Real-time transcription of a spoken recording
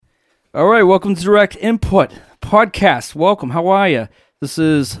All right, welcome to Direct Input Podcast. Welcome. How are you? This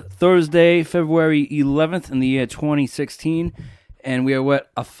is Thursday, February 11th in the year 2016, and we are with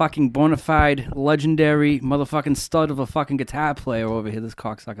a fucking bona fide, legendary, motherfucking stud of a fucking guitar player over here. This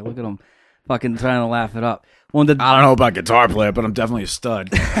cocksucker. Look at him, fucking trying to laugh it up. I don't know about guitar player, but I'm definitely a stud.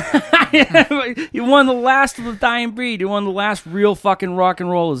 You're one of the last of the dying breed. You're one of the last real fucking rock and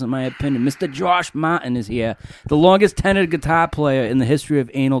rollers, in my opinion. Mr. Josh Martin is here, the longest tenured guitar player in the history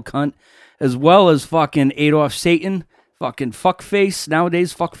of Anal Cunt, as well as fucking Adolf Satan, fucking fuckface,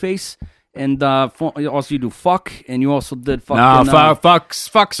 nowadays fuckface, and also you do fuck, and you also did fucking...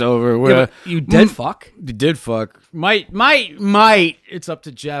 Fuck's over. Yeah, you did fuck? You did fuck. Might. It's up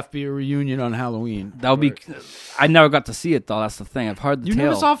to Jeff. Be a reunion on Halloween. That would be... I never got to see it, though. That's the thing. I've heard the You tale.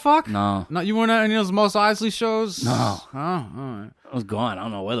 never saw fuck? No. No, you weren't at any of those Mos Eisley shows? No. Oh, all right. I was gone. I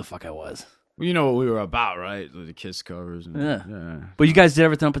don't know where the fuck I was. Well, you know what we were about, right? The Kiss covers. And, Yeah. But you guys did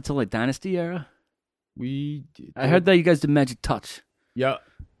everything up until, like, Dynasty era? We did. I heard that you guys did Magic Touch.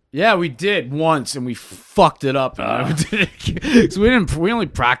 Yeah, we did once, and we fucked it up. And so we only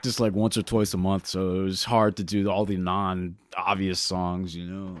practiced like once or twice a month, so it was hard to do all the non-obvious songs, you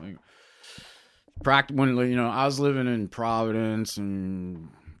know. When I was living in Providence, and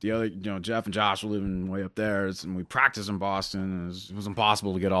the other, Jeff and Josh were living way up there, and we practiced in Boston. And it was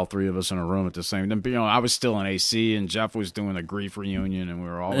impossible to get all three of us in a room at the same time. I was still in AC, and Jeff was doing a Grief reunion, and we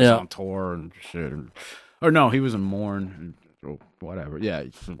were always on tour and shit. Or no, he was in Mourn. Or whatever, yeah.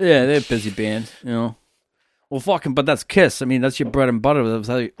 Yeah, they're a busy band, Well, fucking, but that's Kiss. I mean, that's your bread and butter. That was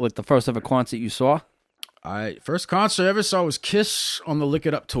like the first ever concert you saw? First concert I ever saw was Kiss on the Lick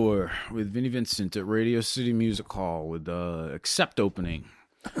It Up tour with Vinnie Vincent at Radio City Music Hall with Accept opening.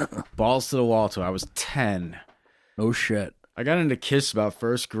 Balls to the Wall tour. I was 10. Oh, shit. I got into Kiss about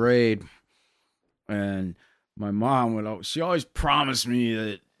first grade, and my mom she always promised me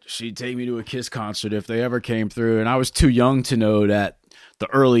that she'd take me to a Kiss concert if they ever came through, and I was too young to know that the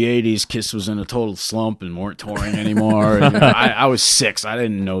early 80s Kiss was in a total slump and weren't touring anymore. And, I was 6. I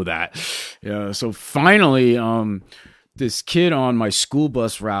didn't know that. So finally, this kid on my school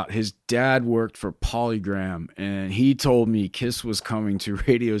bus route, his dad worked for Polygram, and he told me Kiss was coming to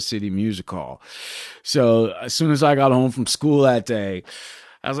Radio City Music Hall. So as soon as I got home from school that day,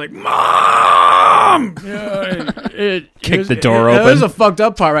 I was like, Mom! Kicked the door open. It was a fucked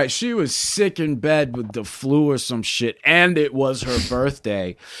up part, right? She was sick in bed with the flu or some shit, and it was her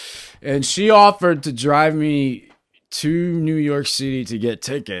birthday. And she offered to drive me to New York City to get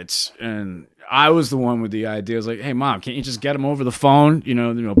tickets. And I was the one with the idea. I was like, hey, Mom, can't you just get them over the phone?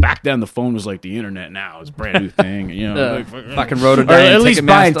 Back then the phone was like the internet now. It's a brand new thing. Fucking Rotodyne. Or at least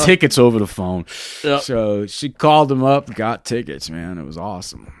buying tickets over the phone. Yep. So she called them up, got tickets, man. It was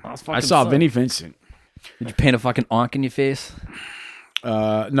awesome. I saw Vinnie Vincent. Did you paint a fucking onk in your face?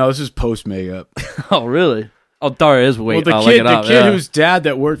 No, this is post makeup. Oh, really? Oh, there is. Wait, well, the kid whose dad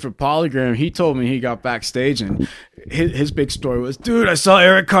that worked for Polygram, he told me he got backstage and his big story was, dude, I saw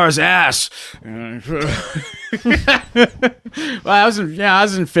Eric Carr's ass. Well, I was in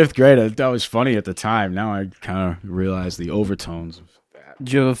 5th grade. That was funny at the time. Now I kind of realize the overtones of that.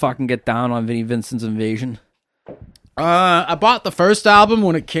 Did you ever fucking get down on Vinnie Vincent's Invasion? I bought the first album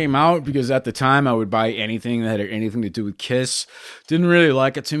when it came out because at the time I would buy anything that had anything to do with Kiss. Didn't really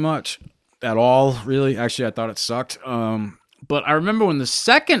like it too much at all, really. Actually, I thought it sucked. But I remember when the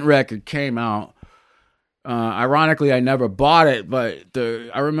second record came out, ironically, I never bought it, but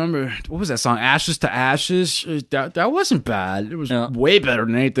I remember, what was that song? Ashes to Ashes? That wasn't bad. It was way better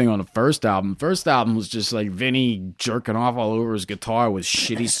than anything on the first album. First album was just like Vinny jerking off all over his guitar with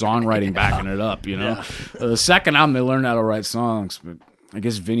shitty songwriting backing it up, The second album, they learned how to write songs, but I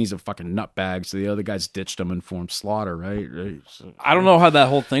guess Vinny's a fucking nutbag, so the other guys ditched him and formed Slaughter, right? So, I don't know how that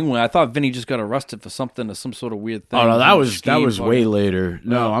whole thing went. I thought Vinny just got arrested for something or some sort of weird thing. Oh no, that was way later.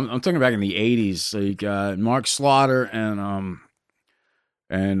 No, I'm talking back in the '80s. So you got Mark Slaughter and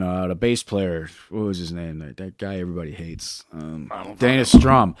the bass player. What was his name? That guy everybody hates. Dana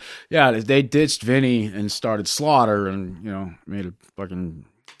Strum. Yeah, they ditched Vinny and started Slaughter, and made a fucking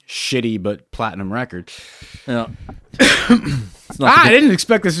shitty but platinum record. Yeah. I didn't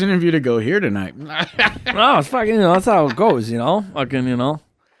expect this interview to go here tonight. No, it's fucking, that's how it goes, Fucking,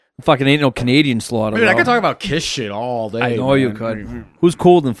 fucking ain't no Canadian Slaughter. Dude, I could talk about Kiss shit all day. I know you could. Who's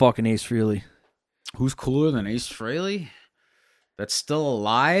cooler than fucking Ace Frehley? Who's cooler than Ace Frehley? That's still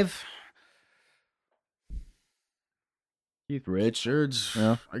alive? Keith Richards,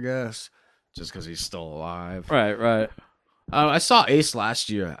 I guess. Just because he's still alive. Right. I saw Ace last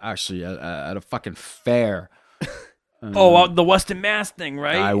year, actually, at a fucking fair. The Western Mass thing,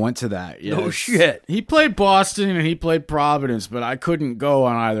 right? I went to that. Yes. No shit. He played Boston and he played Providence, but I couldn't go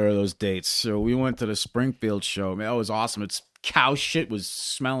on either of those dates. So we went to the Springfield show. Man, that was awesome. It's cow shit was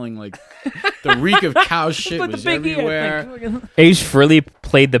smelling like the reek of cow shit was everywhere. Ace Frehley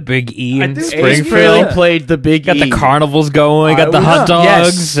played the Big E in Ace Springfield. Frehley played the Big Got E. the carnivals going. Got the hot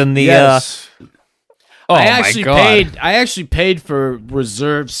dogs and the. Oh I my God. I actually paid for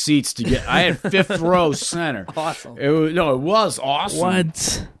reserved seats to get. I had fifth row center. Awesome. It was awesome.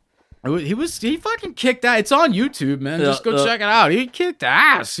 What? He fucking kicked ass. It's on YouTube, man. Just go check it out. He kicked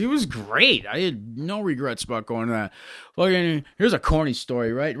ass. He was great. I had no regrets about going to that. Fucking, here's a corny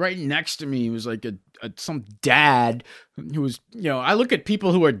story, right? Right next to me was like some dad who was, I look at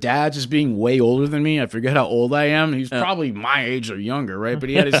people who are dads as being way older than me. I forget how old I am. He's probably my age or younger, right? But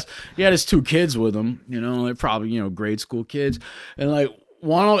he had his two kids with him, they're probably, grade school kids. And like,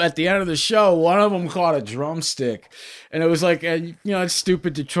 at the end of the show, one of them caught a drumstick, and it was like a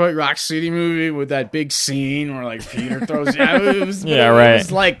stupid Detroit Rock City movie with that big scene where like Peter throws. It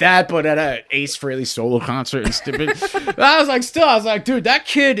was like that, but at a Ace Frehley solo concert and stupid. I was like, dude,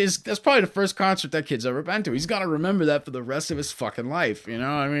 that's probably the first concert that kid's ever been to. He's got to remember that for the rest of his fucking life.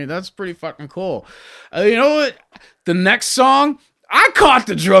 I mean, that's pretty fucking cool. You know what? The next song. I caught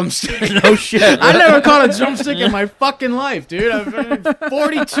the drumstick. No shit. I never caught a drumstick in my fucking life, dude. I'm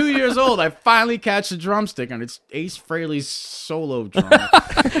 42 years old. I finally catch a drumstick, and it's Ace Frehley's solo drum.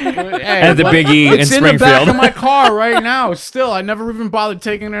 And the Big E in Springfield. It's in the back of my car right now. Still, I never even bothered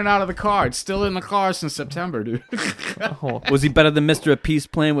taking it out of the car. It's still in the car since September, dude. Was he better than Mr. Appice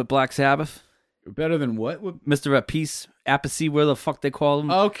playing with Black Sabbath? Better than what? Mr. Appice, where the fuck they call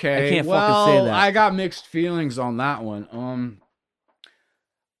him? Okay, I can't fucking say that. I got mixed feelings on that one.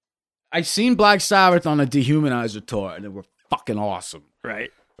 I seen Black Sabbath on a Dehumanizer tour, and they were fucking awesome. Right.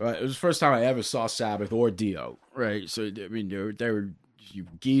 It was the first time I ever saw Sabbath or Dio. Right. So I mean, they were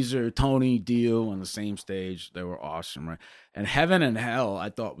Geezer, Tony, Dio on the same stage. They were awesome. Right. And Heaven and Hell, I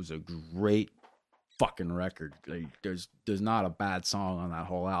thought was a great fucking record. Like, there's not a bad song on that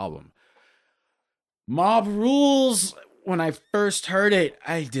whole album. Mob Rules. When I first heard it,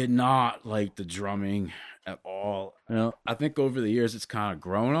 I did not like the drumming at all. I think over the years it's kind of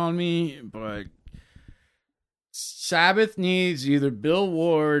grown on me, but Sabbath needs either Bill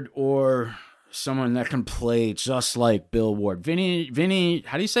Ward or someone that can play just like Bill Ward. Vinny,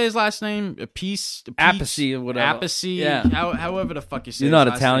 how do you say his last name? Appice or whatever. Appice, yeah. However the fuck you say. You're not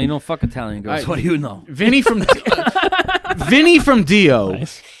Italian. Name. You don't fuck Italian girls. Right. What do you know? Vinny from Dio.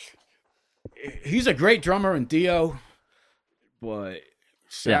 Nice. He's a great drummer in Dio, but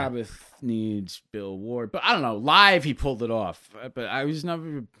Sabbath needs Bill Ward. But I don't know. Live, he pulled it off. But I was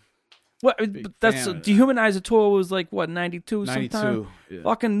never. What? But that's Dehumanizer tour was like what 92 sometime. Yeah.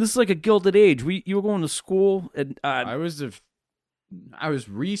 Fucking, this is like a Gilded Age. You were going to school and I was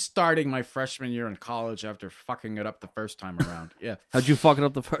restarting my freshman year in college after fucking it up the first time around. Yeah. How'd you fuck it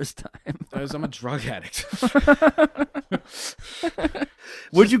up the first time? I'm a drug addict.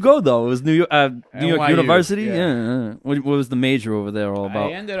 Where'd you go though? It was New York University. Yeah. What was the major over there all about?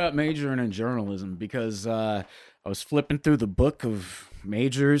 I ended up majoring in journalism because I was flipping through the book of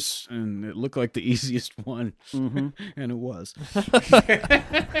majors and it looked like the easiest one, and it was.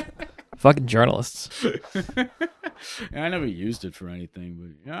 Fucking journalists. I never used it for anything,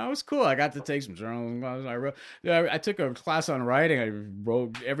 but it was cool. I got to take some journalism classes. I took a class on writing. I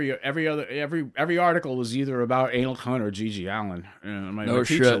wrote every article was either about Anal Cunt or Gigi Allen. And my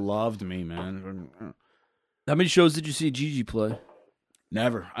teacher loved me, man. How many shows did you see Gigi play?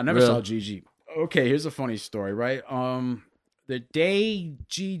 Never. I never saw Gigi. Okay, here's a funny story, right? The day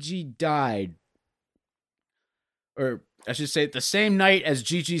Gigi died, or I should say the same night as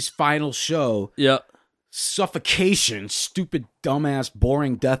Gigi's final show. Yeah. Suffocation, stupid, dumbass,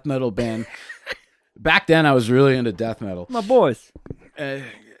 boring death metal band. Back then, I was really into death metal. My boys. Yeah,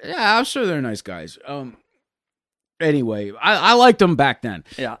 I'm sure they're nice guys. Anyway, I liked them back then.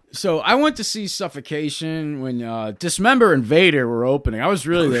 Yeah. So I went to see Suffocation when Dismember and Vader were opening. I was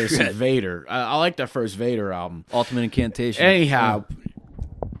really there to see Vader. I liked that first Vader album. Ultimate Incantation. Anyhow,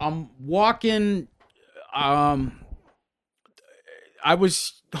 I'm walking. I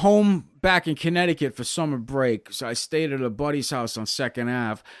was home back in Connecticut for summer break, so I stayed at a buddy's house on 2nd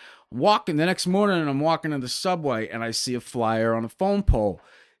Ave. The next morning, I'm walking to the subway, and I see a flyer on a phone pole.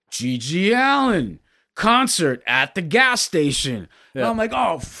 Gigi Allen, concert at the gas station. Yeah. And I'm like,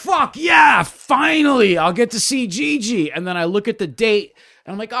 oh, fuck, yeah, finally, I'll get to see Gigi. And then I look at the date,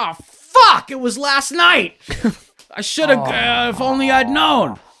 and I'm like, oh, fuck, it was last night. I should have, if only I'd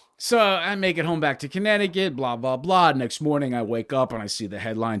known. So I make it home back to Connecticut, blah, blah, blah. Next morning I wake up and I see the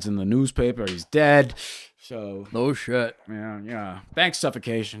headlines in the newspaper. He's dead. So No shit. yeah. Thanks,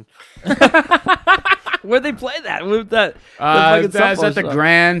 Suffocation. Where'd they play that? With that? That's at the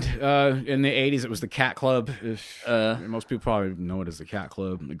Grand. In the 80s, it was the Cat Club. Most people probably know it as the Cat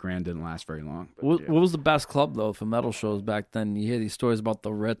Club. The Grand didn't last very long. What was the best club, though, for metal shows back then? You hear these stories about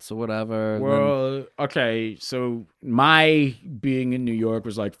the Ritz or whatever. Well, okay, so my being in New York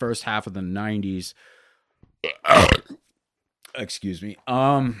was like first half of the 90s. Excuse me.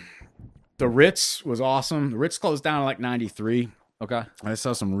 The Ritz was awesome. The Ritz closed down in like 93. Okay. I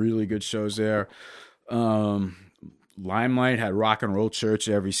saw some really good shows there. Limelight had Rock and Roll Church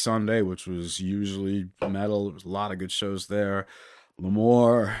every Sunday, which was usually metal. There was a lot of good shows there.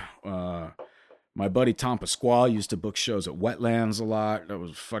 Lemoore, my buddy Tom Pasquale used to book shows at Wetlands a lot. That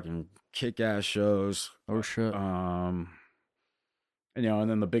was fucking kick-ass shows. Oh shit. And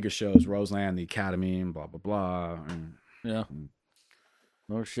then the biggest shows, Roseland, the Academy, and blah blah blah. And, yeah.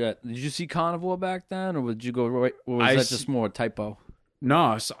 Oh shit. Did you see Carnivore back then, or did you go right? Or was that just more a typo?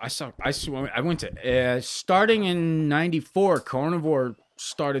 No, I went to starting in '94. Carnivore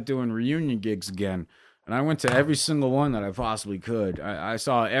started doing reunion gigs again, and I went to every single one that I possibly could. I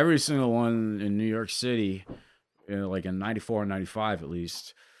saw every single one in New York City, like in '94 and '95 at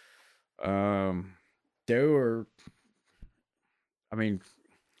least.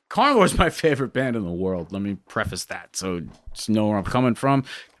 Carnivore's my favorite band in the world. Let me preface that so just know where I'm coming from.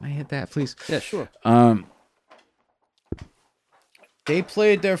 Can I hit that, please? Yeah, sure. They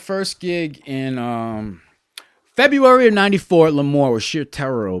played their first gig in February of '94 at Lemoore with Sheer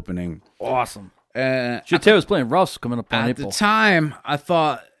Terror opening. Awesome. Sheer Terror was playing Russ coming up on April. At the time, I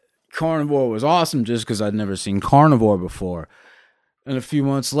thought Carnivore was awesome just because I'd never seen Carnivore before. And a few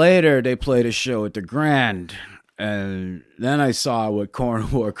months later, they played a show at the Grand. And then I saw what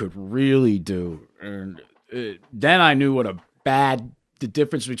Carnivore could really do. And then I knew what the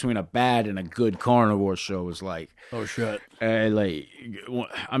difference between a bad and a good Carnivore show was like. Oh, shit.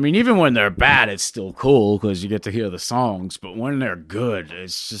 Even when they're bad, it's still cool because you get to hear the songs. But when they're good,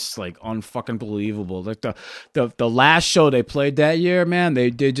 it's just like unfucking believable. Like the last show they played that year, man, they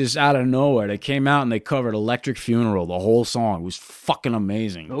did just out of nowhere. They came out and they covered Electric Funeral, the whole song. It was fucking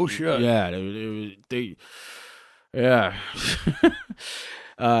amazing. Oh, shit. Yeah, yeah.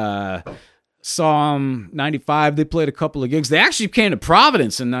 Saw them 95. They played a couple of gigs. They actually came to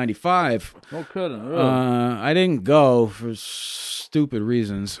Providence in 95. No kidding. Really? I didn't go for stupid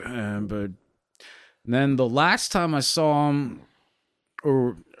reasons. But then the last time I saw them,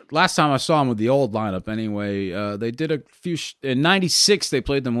 with the old lineup anyway, they did a few. In 96, they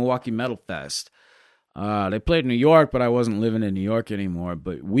played the Milwaukee Metal Fest. They played New York, but I wasn't living in New York anymore.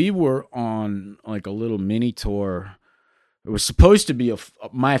 But we were on like a little mini tour. It was supposed to be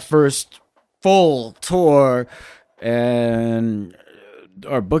my first full tour, and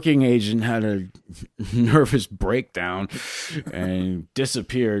our booking agent had a nervous breakdown and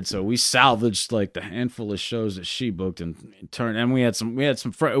disappeared. So we salvaged like the handful of shows that she booked and turned. And we had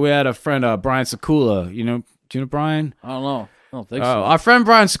a friend, Brian Sakula. Do you know Brian? I don't know. I don't think so. Our friend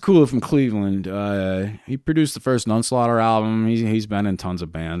Brian Sakula from Cleveland. He produced the first Nunslaughter album. He's been in tons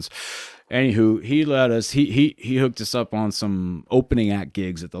of bands. Anywho, he let us. He hooked us up on some opening act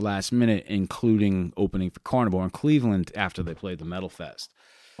gigs at the last minute, including opening for Carnivore in Cleveland after they played the Metal Fest.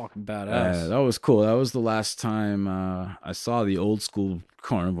 Fucking badass. That was cool. That was the last time I saw the old school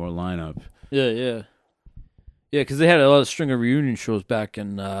Carnivore lineup. Yeah, because they had a lot of string of reunion shows back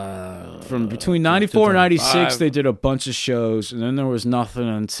in from between 94 and 96. They did a bunch of shows, and then there was nothing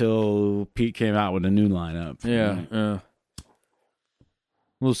until Pete came out with a new lineup. Yeah.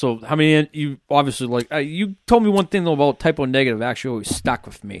 Well, so how many? You obviously you told me one thing though about Type O Negative. Actually, always stuck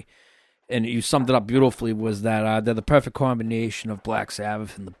with me, and you summed it up beautifully. Was that they're the perfect combination of Black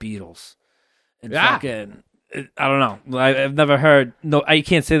Sabbath and the Beatles? And fucking, I don't know. I've never heard. No, I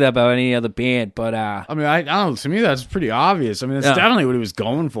can't say that about any other band. But I don't know. To me, that's pretty obvious. I mean, that's definitely what he was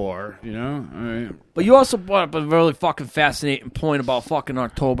going for. But you also brought up a really fucking fascinating point about fucking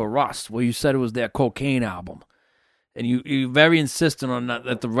October Rust, where you said it was their cocaine album. And you're very insistent on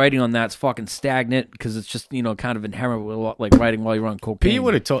that the writing on that's fucking stagnant because it's just, kind of inherent with like writing while you're on cocaine. Pete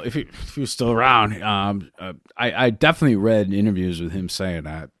would have told, if he was still around, I definitely read interviews with him saying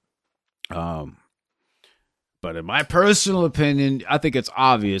that. But in my personal opinion, I think it's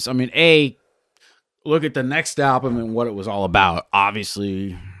obvious. I mean, look at the next album and what it was all about,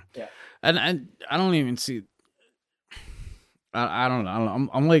 obviously. Yeah. And I don't even see, I don't know.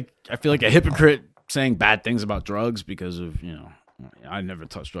 I'm like, I feel like a hypocrite saying bad things about drugs because of, I never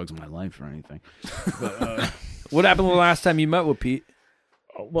touched drugs in my life or anything. But, what happened the last time you met with Pete?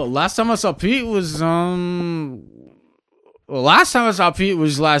 Well, last time I saw Pete was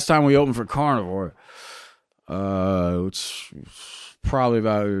last time we opened for Carnivore. which was probably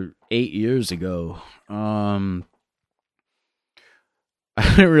about 8 years ago. I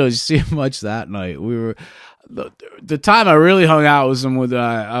didn't really see much that night. We were the time I really hung out was with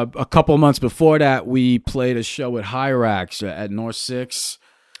a couple months before that. We played a show at Hyrax at North 6,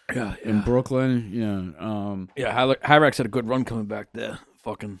 in Brooklyn. Hyrax had a good run coming back there.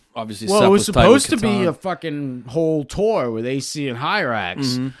 Fucking obviously. Well, Seth it was tight with supposed to be Catan. a fucking whole tour with AC and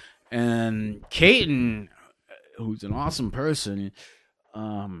Hyrax, and Caton, who's an awesome person,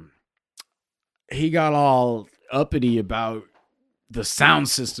 he got all uppity about the sound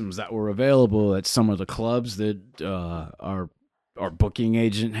systems that were available at some of the clubs that our booking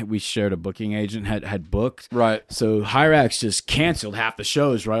agent, we shared a booking agent, had booked. Right. So Hyrax just canceled half the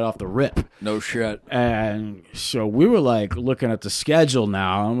shows right off the rip. No shit. And so we were like looking at the schedule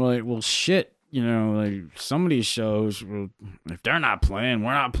now. I'm like, well, shit, like some of these shows, well, if they're not playing,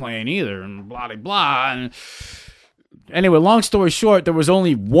 we're not playing either, and blah, blah, blah. And anyway, long story short, there was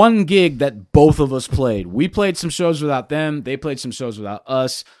only one gig that both of us played. We played some shows without them. They played some shows without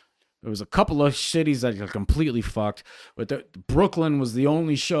us. There was a couple of cities that got completely fucked, but Brooklyn was the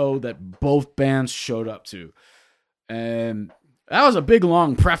only show that both bands showed up to. And that was a big,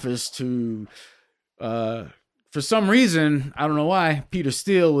 long preface to, for some reason, I don't know why, Peter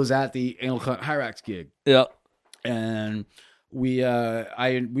Steele was at the Anal Cunt Hyrax gig. Yeah. And we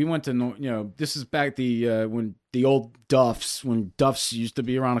went to, this is back when the old Duffs, when Duffs used to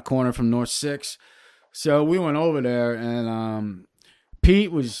be around the corner from North 6. So we went over there, and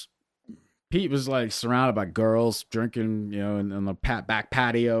Pete was like surrounded by girls drinking, in the back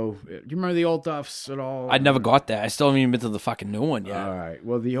patio. Do you remember the old Duffs at all? I never got that. I still haven't even been to the fucking new one yet. All right.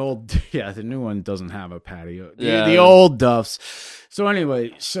 Well, the new one doesn't have a patio. The old Duffs. So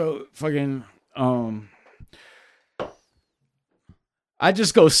anyway, fucking, I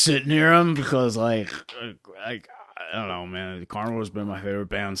just go sit near him because, like, I don't know, man. Carnival's been my favorite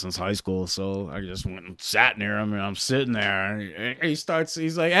band since high school, so I just went and sat near him, and I'm sitting there, and he's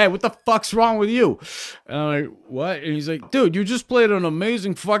like, hey, what the fuck's wrong with you? And I'm like, what? And he's like, dude, you just played an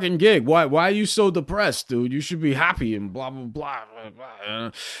amazing fucking gig. Why are you so depressed, dude? You should be happy, and blah, blah, blah, blah,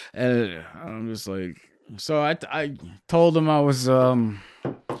 blah. And I'm just like, so I told him I was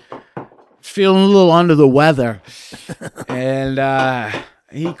feeling a little under the weather, and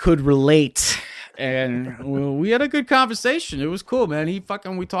he could relate. And we had a good conversation. It was cool, man. We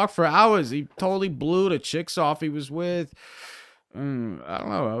talked for hours. He totally blew the chicks off he was with. I don't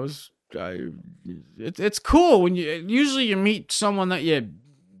know. It's cool when usually you meet someone that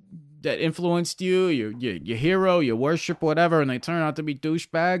influenced you, your hero, your worship, whatever, and they turn out to be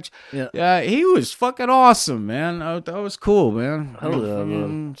douchebags. Yeah, he was fucking awesome, man. That was cool, man. Hell yeah,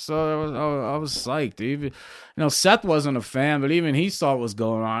 man. So I was psyched. Even, Seth wasn't a fan, but even he saw what was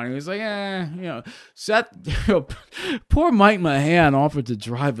going on. He was like, Seth, poor Mike Mahan offered to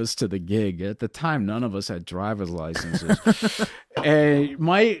drive us to the gig. At the time, none of us had driver's licenses. And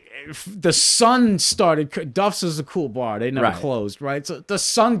the sun started. Duff's is a cool bar. They never closed, right? So the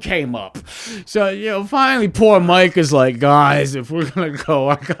sun came up. So, finally, poor Mike is like, guys, if we're going to go,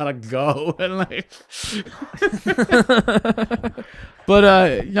 I got to go. And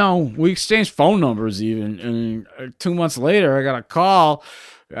but, we exchanged phone numbers even. And 2 months later, I got a call.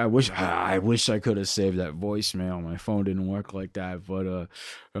 I wish I could have saved that voicemail. My phone didn't work like that. But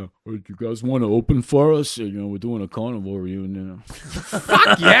you guys want to open for us? We're doing a carnival reunion.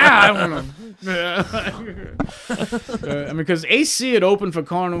 Fuck yeah! I want to. Because AC had opened for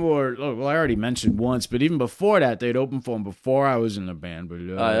Carnival. I already mentioned once, but even before that, they'd opened for him before I was in the band.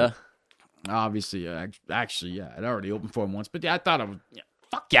 But obviously, actually, yeah, I'd already opened for him once. But yeah, I thought I would. Yeah.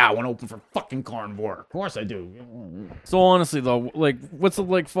 Fuck yeah, I want to open for fucking Carnivore. Of course I do. So honestly though, like, what's it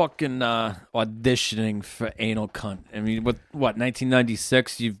like fucking auditioning for Anal Cunt? I mean, what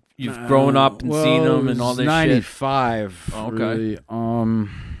 1996? You've grown up and seen them and all this 95, shit. 95. Oh, okay. Really.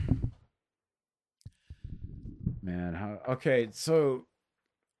 Man, okay, so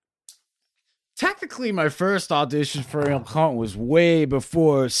technically my first audition for Anal Cunt was way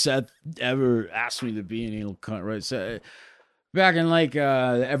before Seth ever asked me to be an Anal Cunt, right? So back in like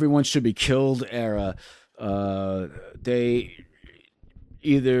Everyone Should Be Killed era, they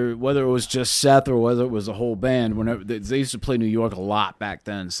either, whether it was just Seth or whether it was a whole band, whenever they used to play New York a lot back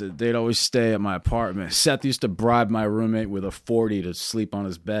then, so they'd always stay at my apartment. Seth used to bribe my roommate with a 40 to sleep on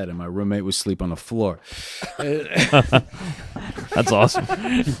his bed, and my roommate would sleep on the floor. That's awesome.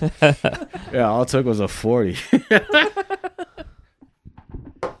 Yeah, all it took was a 40.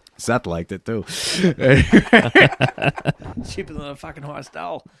 Seth liked it too. Cheaper than a fucking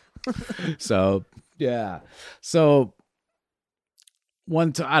hostel. So yeah, so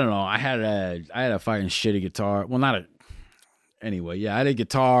one time, I don't know. I had a fucking shitty guitar. Well, not a. Anyway, yeah, I had a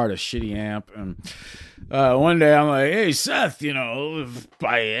guitar, a shitty amp, and one day I'm like, "Hey, Seth, if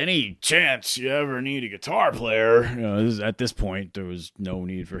by any chance you ever need a guitar player, at this point there was no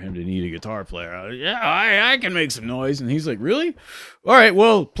need for him to need a guitar player. I can make some noise." And he's like, "Really? All right,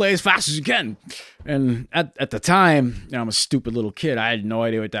 well, play as fast as you can." And at the time, I'm a stupid little kid. I had no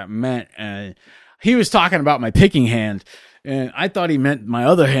idea what that meant, and he was talking about my picking hand. And I thought he meant my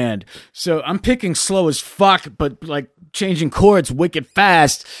other hand. So I'm picking slow as fuck, but like changing chords wicked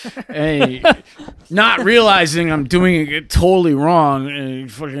fast. And not realizing I'm doing it totally wrong.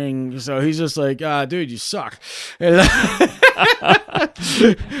 And so he's just like, dude, you suck. And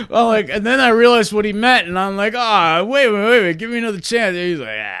and then I realized what he meant. And I'm like, wait, give me another chance. And he's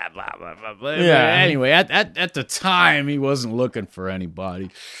like, blah, blah, blah, blah. Yeah. Anyway, at the time, he wasn't looking for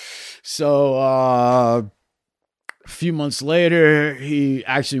anybody. So, a few months later, he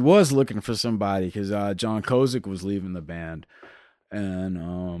actually was looking for somebody because John Kozik was leaving the band.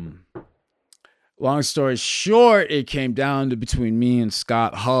 And long story short, it came down to between me and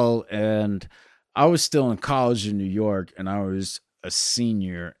Scott Hull. And I was still in college in New York, and I was a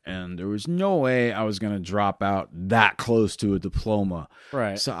senior. And there was no way I was going to drop out that close to a diploma.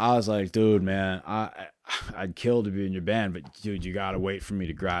 Right. So I was like, dude, man, I'd kill to be in your band, but dude, you gotta wait for me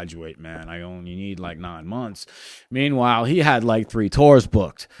to graduate, man. I only need like 9 months. Meanwhile, he had like 3 tours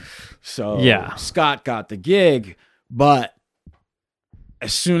booked. So Yeah. Scott got the gig, but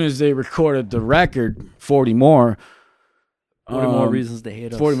as soon as they recorded the record, 40 More, 40 More Reasons to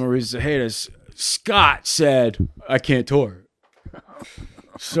Hate Us. 40 More Reasons to Hate Us, Scott said, I can't tour.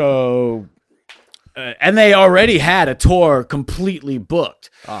 So, and they already had a tour completely booked.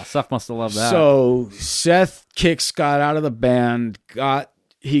 Oh, Seth must have loved that. So Seth kicked Scott out of the band.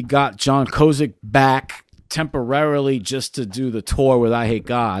 He got John Kozik back temporarily just to do the tour with I Hate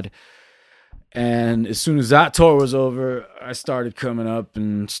God. And as soon as that tour was over, I started coming up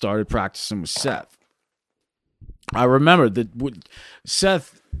and started practicing with Seth. I remember that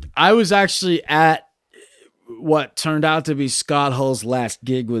Seth, I was actually at what turned out to be Scott Hull's last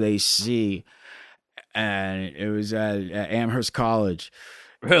gig with AC. And it was at Amherst College.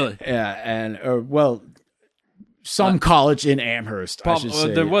 Really? Yeah, and some college in Amherst. I should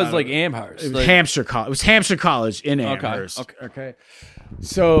say There was like Amherst. It was Hampshire College. It was Hampshire College in Amherst. Okay.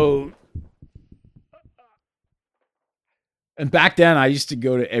 So, and back then, I used to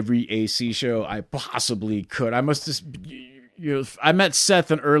go to every AC show I possibly could. I must have. I met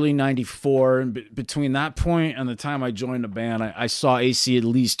Seth in early '94, and between that point and the time I joined the band, I saw AC at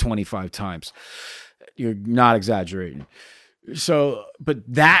least 25 times. You're not exaggerating. So, but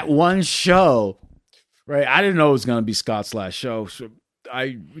that one show, right? I didn't know it was going to be Scott's last show. So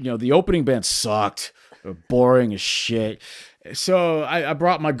the opening band sucked, boring as shit. So I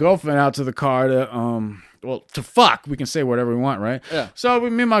brought my girlfriend out to the car to fuck. We can say whatever we want, right? Yeah. So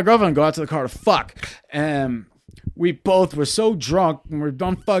me and my girlfriend go out to the car to fuck. And we both were so drunk when we're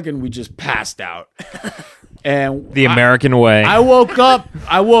done fucking, we just passed out. And The American way. I woke up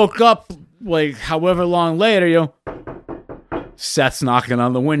like however long later, Seth's knocking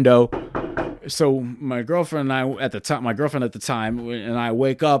on the window. So my girlfriend at the time, and I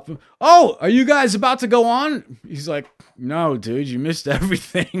wake up. Oh, are you guys about to go on? He's like, no, dude, you missed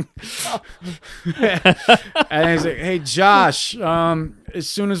everything. And he's like, hey, Josh, as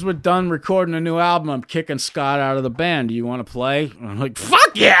soon as we're done recording a new album, I'm kicking Scott out of the band. Do you want to play? And I'm like,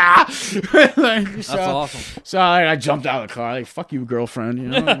 fuck yeah! That's awesome. So I jumped out of the car, like, fuck you, girlfriend.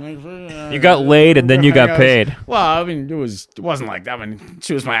 You got laid and then you got paid. Well, I mean, it wasn't like that. I mean,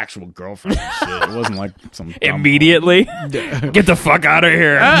 she was my actual girlfriend. And shit. It wasn't like some dumb Immediately? Get the fuck out of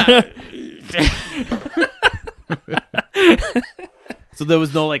here. So there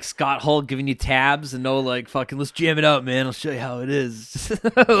was no like Scott Hull giving you tabs and no like fucking let's jam it out, man. I'll show you how it is.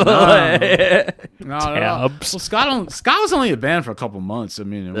 No. Well, Scott was only a band for a couple months. I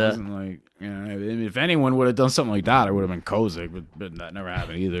mean, it wasn't like, if anyone would have done something like that, it would have been Kozik, but that never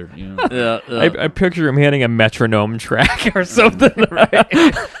happened either. I picture him hitting a metronome track or something. Right?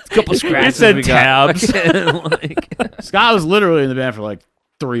 A couple scratches. It said we got. tabs. Scott was literally in the band for like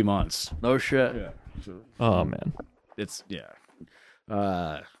 3 months. No shit. Yeah. So Oh, man.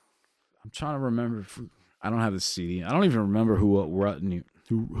 I'm trying to remember. I don't have the CD. I don't even remember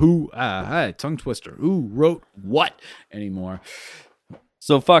tongue twister. Who wrote what anymore?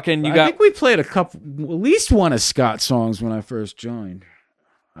 So fucking I think we played at least one of Scott's songs when I first joined.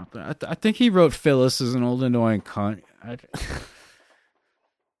 I think he wrote Phyllis as an old annoying cunt.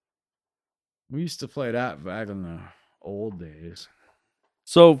 We used to play that back in the old days.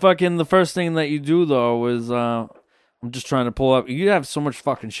 So fucking the first thing that you do though is I'm just trying to pull up. You have so much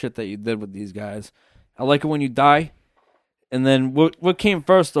fucking shit that you did with these guys. I Like It When You Die. And then what came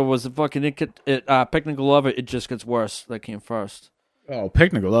first, though, was the fucking Picnic of Love, It Just Gets Worse. That came first. Oh,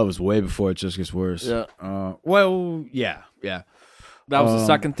 Picnic of Love was way before It Just Gets Worse. Yeah. Well, yeah. That was the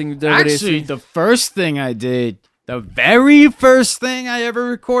second thing you did with Actually, AC? the first thing I did, the very first thing I ever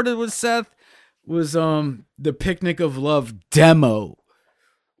recorded with Seth was the Picnic of Love demo,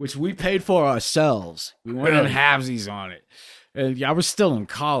 which we paid for ourselves. We went in halvesies on it. And I was still in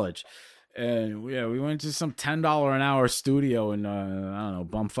college. And yeah, we went to some $10 an hour studio in, I don't know,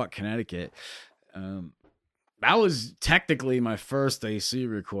 bumfuck Connecticut. That was technically my first AC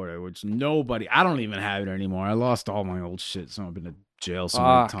recorder, which I don't even have it anymore. I lost all my old shit, so I've been to jail so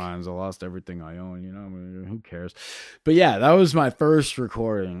many times. I lost everything I own, I mean, who cares? But yeah, that was my first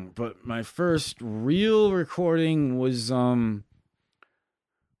recording. But my first real recording was for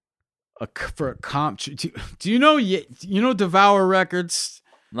a comp. Do you know Devour Records?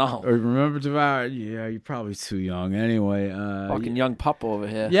 No. Or remember Devour? Yeah, you're probably too young. Anyway, fucking young pup over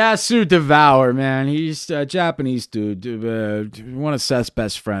here. Yeah, Sue Devour, man. He's a Japanese dude. One of Seth's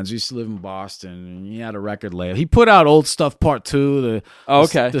best friends. He used to live in Boston, and he had a record label. He put out Old Stuff Part 2.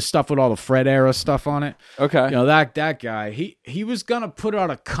 The stuff with all the Fred era stuff on it. Okay. That guy. He was gonna put out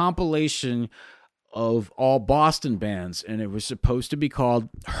a compilation of all Boston bands, and it was supposed to be called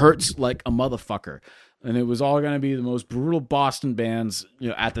Hurts Like a Motherfucker. And it was all going to be the most brutal Boston bands,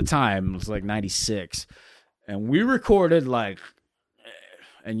 at the time. It was like 96. And we recorded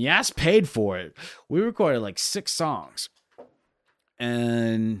and Yas paid for it. We recorded 6 songs.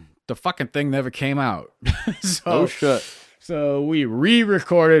 And the fucking thing never came out. Oh, shit. So we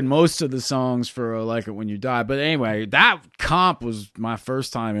re-recorded most of the songs for Like It When You Die. But anyway, that comp was my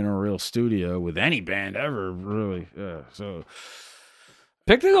first time in a real studio with any band ever, really. Yeah, so...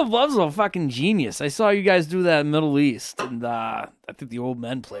 Picnic of Love's a fucking genius. I saw you guys do that in Middle East, and I think the Old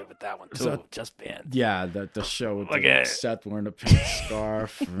Men played with that one too. Just band. Yeah, the show with Seth wearing a pink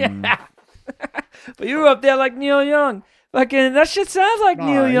scarf. Yeah. But you were up there like Neil Young. Fucking that shit sounds like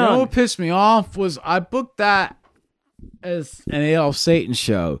Neil Young. You know what pissed me off was I booked that as an Adolf Satan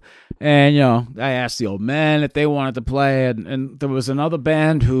show, and I asked the Old Men if they wanted to play, and there was another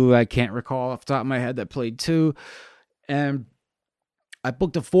band who I can't recall off the top of my head that played too, and I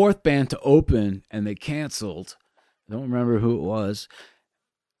booked a fourth band to open, and they canceled. I don't remember who it was.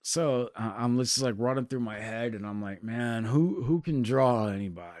 So I'm just running through my head, and I'm like, man, who can draw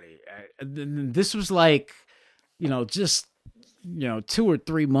anybody? This was just 2 or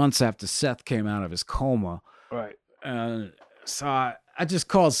 3 months after Seth came out of his coma. Right. And so I just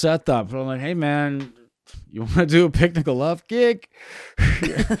called Seth up. I'm like, hey, man, you want to do a Picnic of Love gig?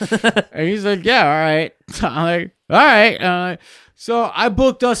 And he's like, yeah, all right. I'm like, all right. So I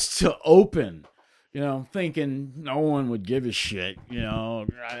booked us to open, thinking no one would give a shit.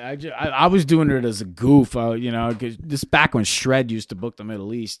 I was doing it as a goof, 'cause this back when Shred used to book the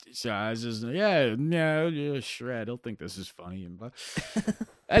Middle East. So I was just, yeah, Shred, he'll think this is funny.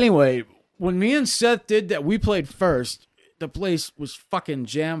 Anyway, when me and Seth did that, we played first. The place was fucking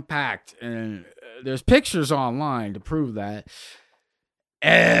jam-packed, and there's pictures online to prove that.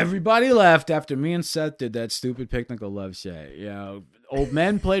 Everybody left after me and Seth did that stupid Picnic of Love shit. Old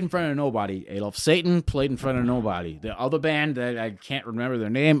Men played in front of nobody. Adolf Satan played in front of nobody. The other band that I can't remember their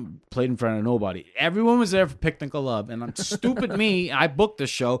name played in front of nobody. Everyone was there for Picnic of Love, and I'm stupid me. I booked the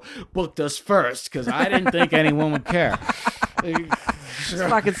show, booked us first because I didn't think anyone would care. It's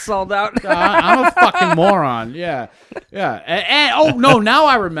fucking sold out. I'm a fucking moron. Yeah. And oh no, now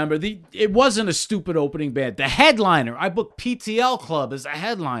I remember. It wasn't a stupid opening band. The headliner, I booked PTL Club as a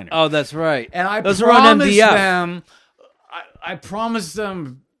headliner. Oh, that's right. And I Those promised are on MDF. them. I promised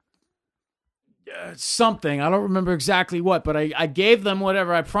them something. I don't remember exactly what, but I gave them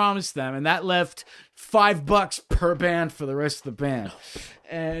whatever I promised them, and that left $5 per band for the rest of the band.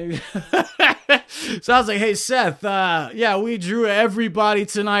 And so I was like, hey, Seth, yeah, we drew everybody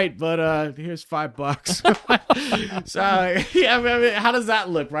tonight, but here's $5. So, yeah, I mean, how does that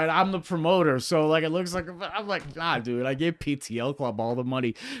look, right? I'm the promoter, so it looks like, I'm like, nah, dude, I gave PTL Club all the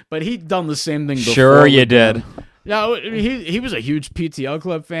money, but he'd done the same thing before. Sure you did. Yeah, he was a huge PTL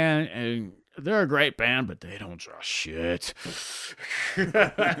Club fan, and they're a great band, but they don't draw shit.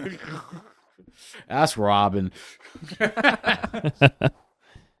 Ask Robin.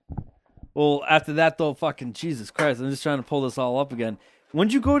 Well, after that, though, fucking Jesus Christ, I'm just trying to pull this all up again.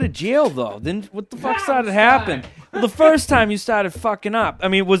 When'd you go to jail, though? Then what the fuck started happening? Well, the first time you started fucking up. I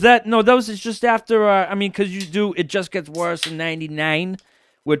mean, was that... No, that was just after... because you do It Just Gets Worse in 99,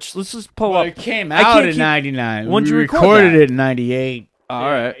 which, let's just pull up. It came out in 99. When'd you recorded it in 98. All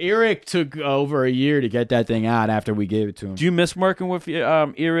right. Earache took over a year to get that thing out after we gave it to him. Do you miss working with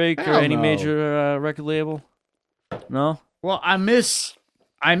Earache or Hell any no. major record label? No? Well, I miss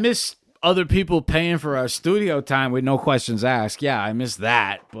other people paying for our studio time with no questions asked. Yeah, I miss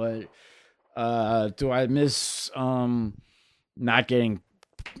that. But do I miss not getting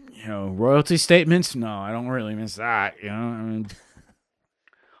royalty statements? No, I don't really miss that. I mean,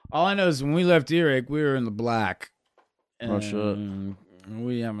 all I know is when we left Earache, we were in the black. Oh, shit.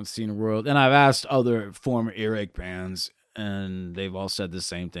 We haven't seen a royalty. And I've asked other former Earache bands, and they've all said the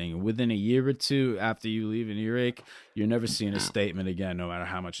same thing. Within a year or two after you leave an Earache, you're never seeing a statement again, no matter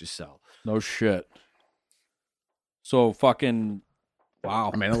how much you sell. No shit. So fucking wow.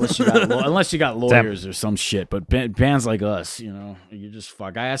 I mean, unless you got lawyers or some shit, but bands like us, you just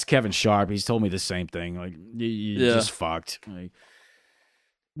fuck. I asked Kevin Sharp; he's told me the same thing. Like, you just fucked. Like,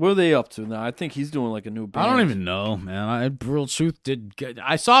 what are they up to now? I think he's doing like a new band. I don't even know, man. Brutal Truth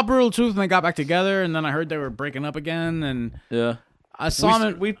I saw Brutal Truth when they got back together, and then I heard they were breaking up again. And yeah, I saw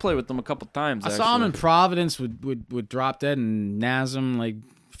him. We played with them a couple times. I saw him in Providence with Drop Dead and Nasm like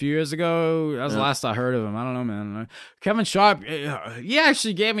a few years ago. That was the last I heard of him. I don't know, man. Kevin Sharp, he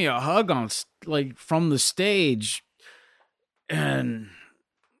actually gave me a hug from the stage, and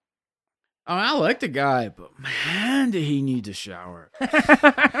I like the guy, but man, did he need to shower.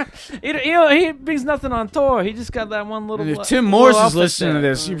 He brings nothing on tour. He just got that one little. And if Tim Morse is listening to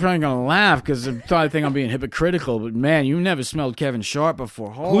this, you're probably gonna laugh because I probably think I'm being hypocritical. But man, you never smelled Kevin Sharp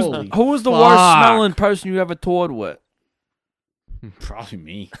before. Holy, who was the worst smelling person you ever toured with? Probably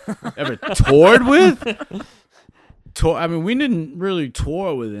me. Ever toured with? I mean, we didn't really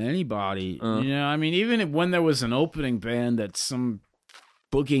tour with anybody. I mean, even when there was an opening band that some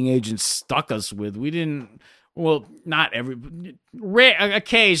booking agents stuck us with, we didn't. Well, not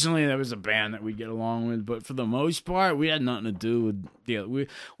occasionally there was a band that we get along with, but for the most part, we had nothing to do with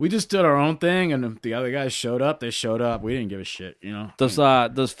we just did our own thing, and if the other guys showed up, they showed up. We didn't give a shit,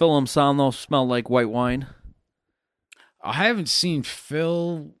 Does Phil Anselmo smell like white wine? I haven't seen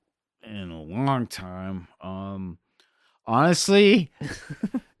Phil in a long time. Honestly,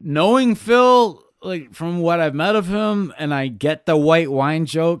 knowing Phil, like from what I've met of him, and I get the white wine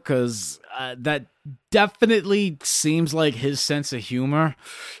joke because that definitely seems like his sense of humor.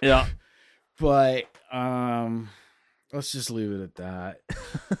 Yeah, but let's just leave it at that.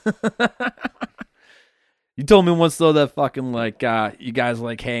 You told me once though that fucking like you guys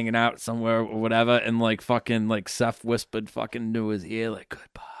like hanging out somewhere or whatever, and like fucking like Seth whispered fucking into his ear like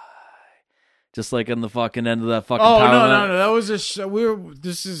goodbye. Just like in the fucking end of that fucking. Oh no! That was a show.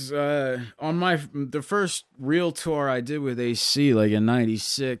 This is on the first real tour I did with AC, like in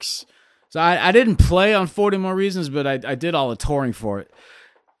 '96. So I didn't play on 40 More Reasons, but I did all the touring for it,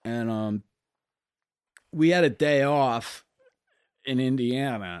 and we had a day off in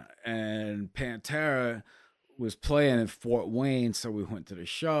Indiana, and Pantera was playing in Fort Wayne, so we went to the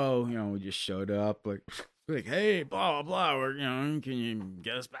show. We just showed up like, hey, blah, blah, blah. We're, can you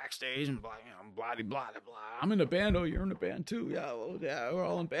get us backstage? And blah, blah, blah, blah, blah. I'm in a band. Oh, you're in a band too. Yeah, well, yeah, we're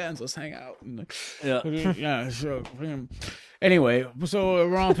all in bands. Let's hang out. And, yeah, sure. Anyway, so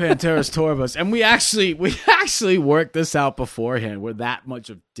we're on Pantera's tour bus, and we actually worked this out beforehand. We're that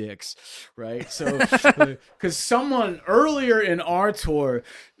much of dicks, right? So, because someone earlier in our tour,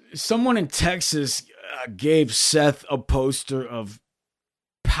 someone in Texas gave Seth a poster of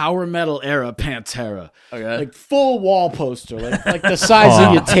power metal era Pantera, okay, like full wall poster, like the size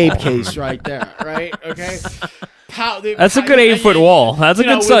of your tape case right there, right? Okay. That's a good 8-foot wall. That's a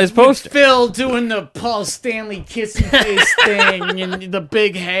good size poster. With Phil doing the Paul Stanley kissing face thing and the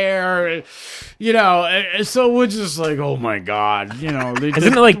big hair, so we're just like, oh my god,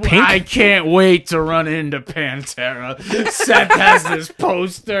 Isn't it like pink? I can't wait to run into Pantera. Seth has this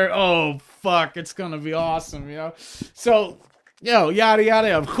poster. Oh fuck, it's gonna be awesome, So, yada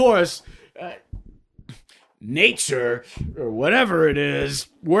yada. Of course. Nature or whatever it is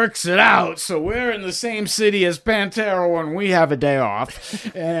works it out, so we're in the same city as Pantera when we have a day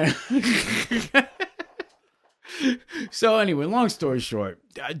off. And so anyway, long story short,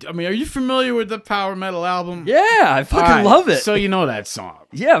 I mean, are you familiar with the power metal album? Yeah, I fucking love it. So you know that song?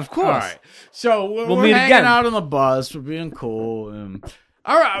 Yeah, of course. All right. So we're meet hanging again. out on the bus, we're being cool. And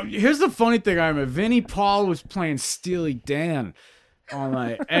all right, here's the funny thing. I remember Vinnie Paul was playing Steely Dan all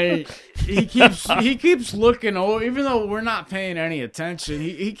night, and he keeps looking over, even though we're not paying any attention.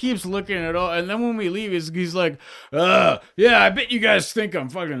 He keeps looking at all, and then when we leave, he's like, yeah, I bet you guys think I'm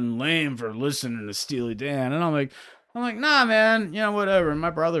fucking lame for listening to Steely Dan, and I'm like, I'm like, nah, man, whatever. And my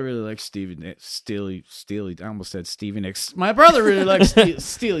brother really likes Steely. I almost said Stevie Nicks. My brother really likes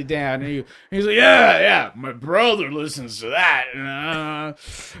Steely Dan. And he's like, yeah, my brother listens to that.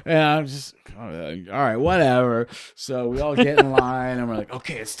 And I'm just, all right, whatever. So we all get in line, and we're like,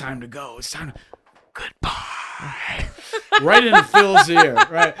 okay, it's time to go. It's time to, goodbye. Right into Phil's ear,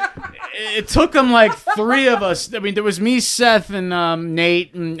 right? It took him like 3 of us. I mean, there was me, Seth, and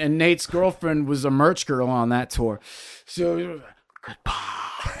Nate, and Nate's girlfriend was a merch girl on that tour. So,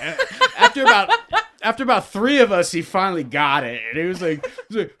 goodbye. After about 3 of us, he finally got it. And he was like,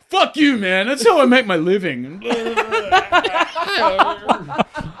 fuck you, man. That's how I make my living.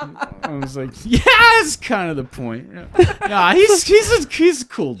 I was like, yeah, that's kind of the point. Nah, he's a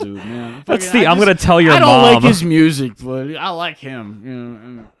cool dude, man. I'm going to tell your mom. I don't like his music, but I like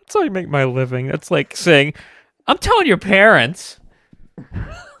him. That's how I make my living. That's like saying, I'm telling your parents.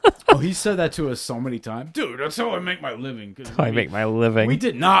 Oh, he said that to us so many times. Dude, that's how I make my living. That's how I make my living. We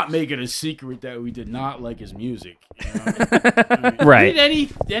did not make it a secret that we did not like his music. Right.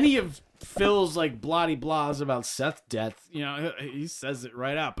 Any of Phil's like bloody blahs about Seth's death, he says it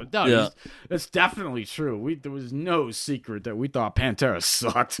right out. But no, it's definitely true. There was no secret that we thought Pantera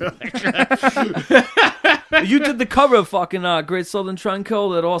sucked. You did the cover of fucking Great Southern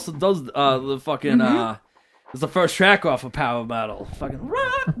Trendkill that also does the fucking it's the first track off of Power Metal. Fucking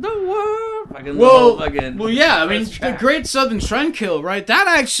rock the world. Fucking well, yeah. I mean, the Great Southern Trendkill, right? That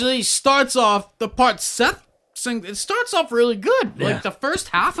actually starts off the part Seth sing. It starts off really good. Yeah. Like the first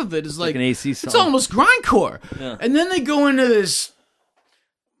half of it is like an AC song. It's almost grindcore, yeah. And then they go into this.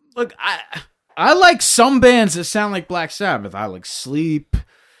 Look, I like some bands that sound like Black Sabbath. I like Sleep.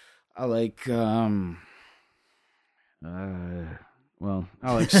 I like I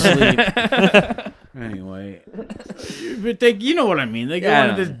like Sleep. Anyway, but you know what I mean. They go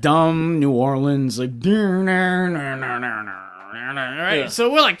into this dumb New Orleans, like, right? Yeah. So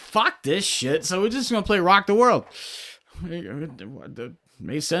we're like, fuck this shit. So we're just gonna play Rock the World. That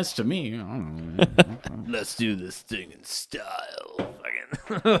made sense to me. I don't know. Let's do this thing in style.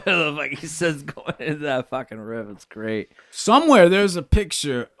 Fucking, like he says, going into that fucking riff. It's great. Somewhere there's a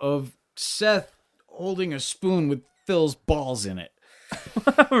picture of Seth holding a spoon with Phil's balls in it.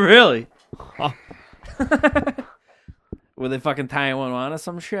 Really? Were they fucking tying one on or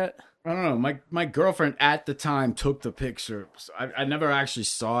some shit? I don't know. My girlfriend at the time took the picture. So I never actually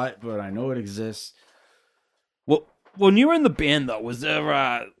saw it, but I know it exists. Well, when you were in the band, though, was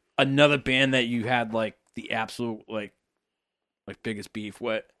there another band that you had like the absolute like biggest beef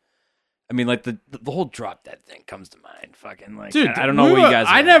with? I mean, like the whole Drop Dead thing comes to mind. Fucking like, dude, I don't know what you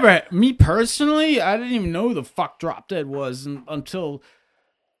guys. Me personally, I didn't even know who the fuck Drop Dead was until.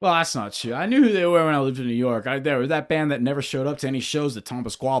 Well, that's not true. I knew who they were when I lived in New York. There was that band that never showed up to any shows that Tom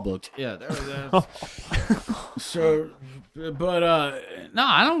Pasquale booked. Yeah, there was that. So, but no,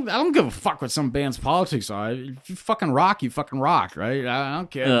 I don't give a fuck what some band's politics are. If you fucking rock, right? I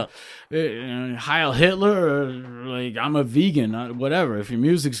don't care. Yeah. Heil Hitler, or like I'm a vegan, whatever. If your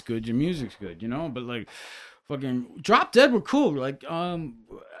music's good, your music's good, But like, fucking Drop Dead were cool. Like,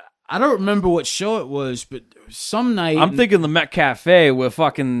 I don't remember what show it was, but some night... I'm thinking the Met Cafe where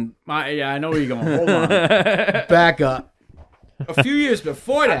fucking... I know where you're going. Hold on. Back up. A few years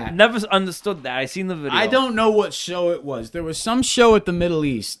before that... I never understood that. I seen the video. I don't know what show it was. There was some show at the Middle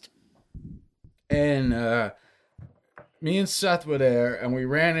East. And me and Seth were there, and we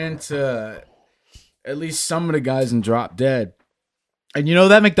ran into at least some of the guys in Drop Dead. And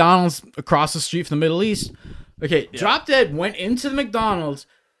that McDonald's across the street from the Middle East? Okay, yeah. Drop Dead went into the McDonald's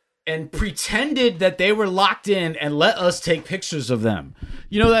and pretended that they were locked in and let us take pictures of them.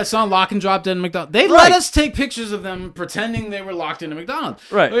 You know that song, Lock and Drop Dead in McDonald's? They let us take pictures of them pretending they were locked in a McDonald's.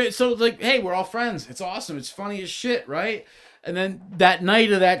 Right. So it's like, hey, we're all friends. It's awesome. It's funny as shit, right? And then that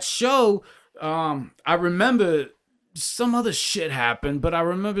night of that show, I remember some other shit happened, but I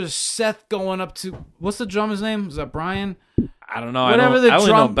remember Seth going up to, what's the drummer's name? Is that Brian? I don't know. I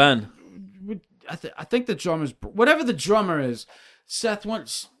only know Ben. I think the drummer's, whatever the drummer is, Seth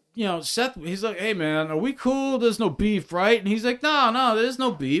wants... Seth, he's like, hey, man, are we cool? There's no beef, right? And he's like, no, there's no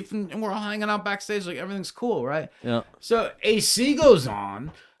beef. And we're all hanging out backstage like everything's cool, right? Yeah. So AC goes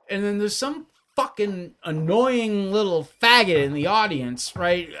on, and then there's some fucking annoying little faggot in the audience,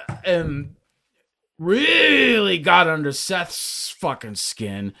 right? And really got under Seth's fucking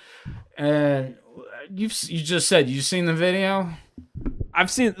skin. And you just said, you seen the video?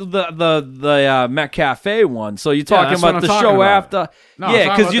 I've seen the Met Cafe one. So you're talking that's what about I'm the talking show about. after? No, I'm Yeah,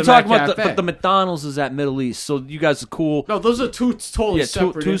 talking because about you're the talking Met about the, Cafe. but the McDonald's is at Middle East, so you guys are cool. No, those are two totally Yeah,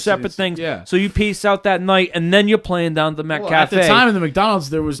 separate two separate incidents. things. Yeah. So you peace out that night, and then you're playing down at the Met Well, Cafe. at the time of the McDonald's,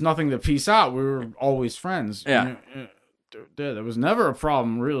 there was nothing to peace out. We were always friends. Yeah. There was never a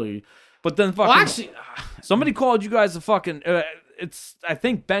problem, really. But then fucking Well, actually, somebody called you guys a fucking. I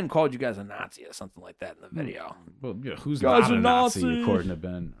think Ben called you guys a Nazi or something like that in the video. well, yeah, who's Guys not are a Nazi, Nazis. according to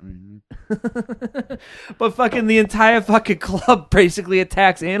Ben? I mean, But fucking the entire fucking club basically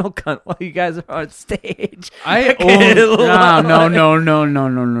attacks Anal Cunt while you guys are on stage. No.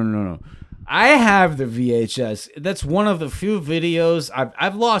 I have the VHS. That's one of the few videos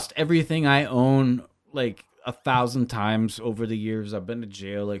I've lost everything I own like 1,000 times over the years. I've been to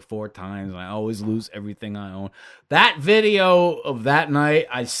jail like 4 times. And I always lose everything I own. That video of that night,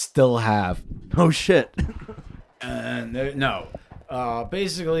 I still have. Oh shit. And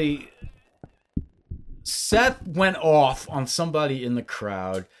basically, Seth went off on somebody in the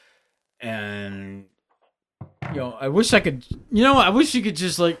crowd, and I wish you could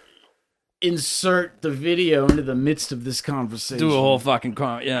just like insert the video into the midst of this conversation. Do a whole fucking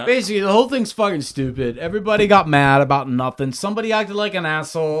yeah. Basically, the whole thing's fucking stupid. Everybody got mad about nothing. Somebody acted like an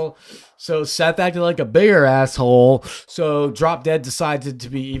asshole, so Seth acted like a bigger asshole. So Drop Dead decided to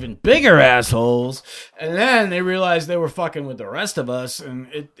be even bigger assholes, and then they realized they were fucking with the rest of us, and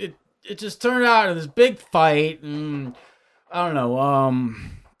it just turned out in this big fight. And I don't know.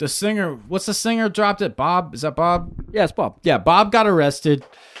 The singer, what's the singer? Dropped it. Bob? Is that Bob? Yeah, it's Bob. Yeah, Bob got arrested.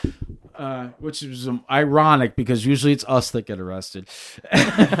 Which is ironic because usually it's us that get arrested.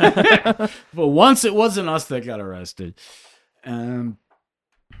 But once it wasn't us that got arrested. I'm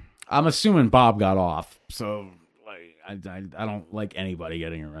assuming Bob got off. So like I don't like anybody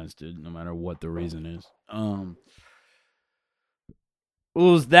getting arrested, no matter what the reason is. Well,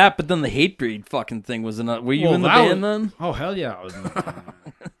 it was that, but then the Hatebreed fucking thing was another. Were you in the band then? Oh hell yeah, I was in the band.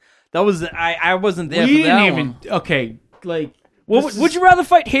 That was I wasn't there. We for that didn't even one. okay, like Well, would you rather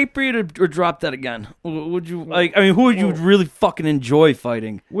fight Hatebreed or Drop Dead again? Would you like? I mean, who would you really fucking enjoy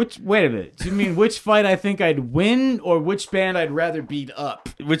fighting? wait a minute. Do you mean which fight I think I'd win, or which band I'd rather beat up?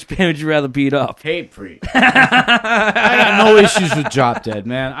 Which band would you rather beat up? Hatebreed. I got no issues with Drop Dead,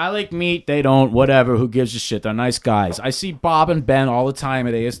 man. I like Meat. They don't. Whatever. Who gives a shit? They're nice guys. I see Bob and Ben all the time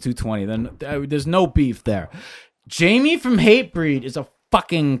at AS220. Then there's no beef there. Jamie from Hatebreed is a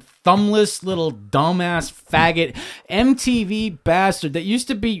fucking thumbless little dumbass faggot MTV bastard that used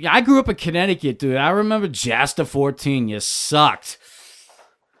to be. I grew up in Connecticut, dude. I remember Jasta 14. You sucked.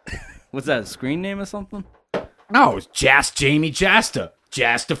 What's that? A screen name or something? No, it was Jamie Jasta.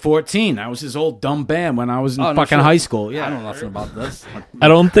 Jasta 14. That was his old dumb band when I was in Oh, no fucking shit. high school. Yeah. I know nothing about this. I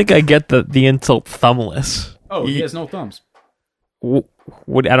don't think I get the insult thumbless. Oh, he has no thumbs.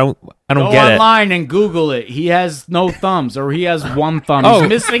 I don't Go get it. online and Google it. He has no thumbs, or he has one thumb. Oh. He's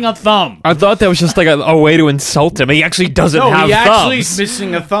missing a thumb. I thought that was just like a way to insult him. He actually doesn't No, have he actually thumbs. is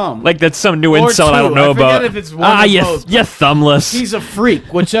missing a thumb. Like that's some new Or insult I two. don't know I forget about. if it's one or you both. thumbless. He's a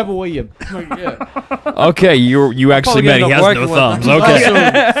freak, whichever way you. Yeah. Okay, you actually probably meant he gonna has end no up working thumbs. with him.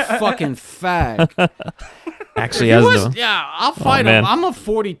 Okay, Also, fucking fag. actually He has was- no. yeah, I'll fight man. him. I'm a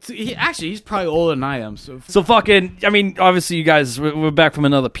 42. He's probably older than I am. So So fucking, I mean, obviously you guys, we're back from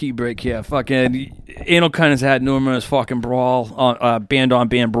another pee break here. Fucking, Anal Cunt has had numerous fucking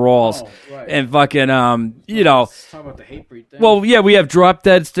band-on-band brawls. Oh, right. And fucking, you know, let's talk about the Hatebreed thing. well, yeah, we have Drop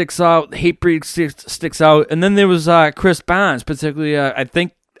Dead sticks out, Hatebreed sticks out, and then there was Chris Barnes, particularly, I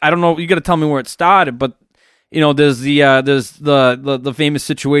don't know, you gotta tell me where it started, but, you know, there's the famous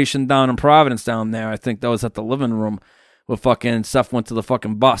situation down in Providence down there. I think that was at the living room where fucking Seth went to the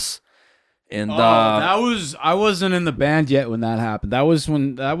fucking bus. And that was I wasn't in the band yet when that happened. That was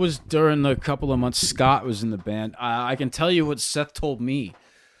during the couple of months Scott was in the band. I can tell you what Seth told me.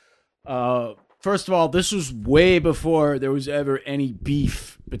 First of all, this was way before there was ever any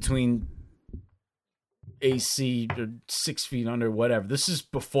beef between AC or 6 Feet Under, whatever. This is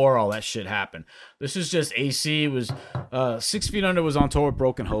before all that shit happened. This is just AC was 6 Feet Under was on tour with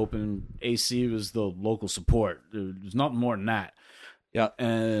Broken Hope, and AC was the local support. There's nothing more than that. yeah,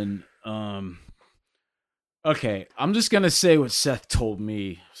 And okay, I'm just gonna say what Seth told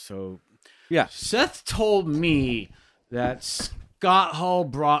me. So yeah. Seth told me that Scott Hall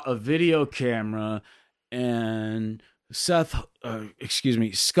brought a video camera, and Scott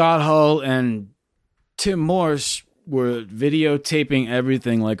Hall and Tim Morse were videotaping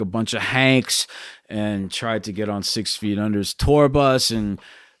everything like a bunch of Hanks, and tried to get on 6 Feet Under's tour bus, and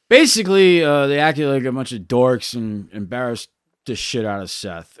basically they acted like a bunch of dorks and embarrassed the shit out of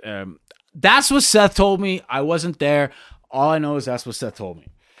Seth. That's what Seth told me. I wasn't there. All I know is that's what Seth told me.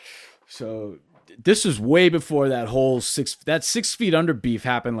 So this was way before that whole 6 feet under beef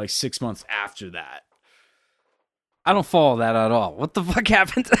happened, like 6 months after that. I don't follow that at all. What the fuck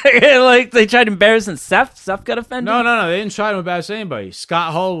happened? Like, they tried embarrassing Seth? Seth got offended? No. They didn't try to embarrass anybody.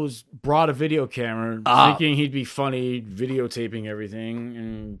 Scott Hall brought a video camera thinking he'd be funny, videotaping everything,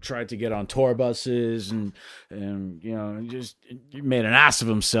 and tried to get on tour buses and just made an ass of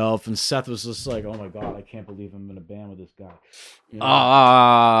himself. And Seth was just like, oh my God, I can't believe I'm in a band with this guy.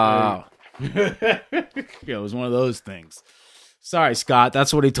 It was one of those things. Sorry, Scott.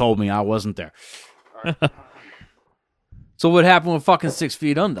 That's what he told me. I wasn't there. So what happened with fucking 6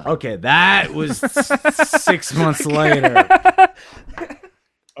 Feet Under? Okay, that was 6 months later.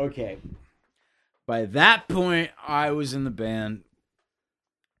 Okay. By that point, I was in the band,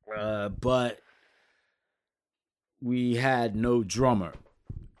 but we had no drummer.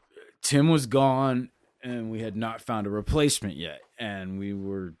 Tim was gone, and we had not found a replacement yet. And we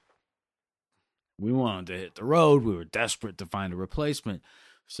wanted to hit the road. We were desperate to find a replacement.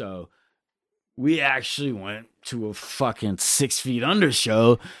 So we actually went to a fucking 6 Feet Under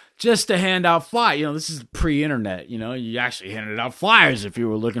show just to hand out flyers. This is pre-internet. You actually handed out flyers if you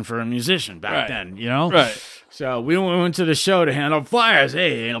were looking for a musician back then. Right. So we went to the show to hand out flyers.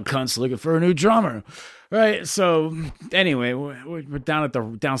 Hey, anal cunt's looking for a new drummer. Right. So anyway, we're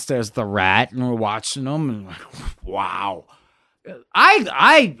downstairs at the Rat, and we're watching them, and like, wow.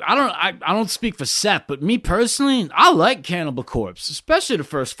 I don't speak for Seth, but me personally, I like Cannibal Corpse, especially the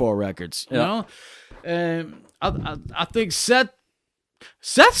first 4 records. You know, and I think Seth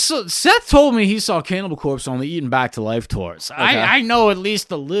told me he saw Cannibal Corpse on the Eating Back to Life tours. Okay. I know at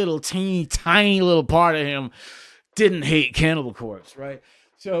least a little tiny little part of him didn't hate Cannibal Corpse, right?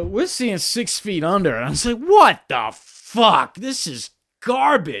 So we're seeing 6 Feet Under, and I was like, what the fuck? This is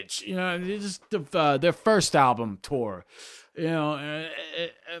garbage. It's just their first album tour.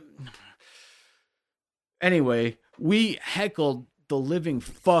 Anyway, we heckled the living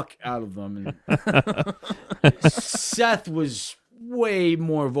fuck out of them. And Seth was way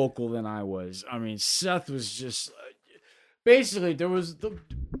more vocal than I was. I mean, Seth was just basically, there was the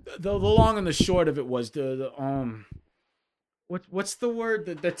long and the short of it was what's the word?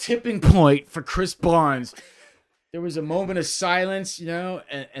 The tipping point for Chris Barnes. There was a moment of silence,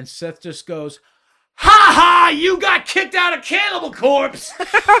 and Seth just goes, ha ha! You got kicked out of Cannibal Corpse!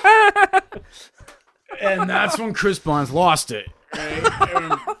 And that's when Chris Barnes lost it.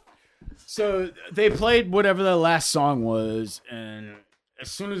 Right? So they played whatever the last song was, and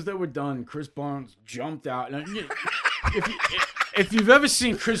as soon as they were done, Chris Barnes jumped out. And if you've ever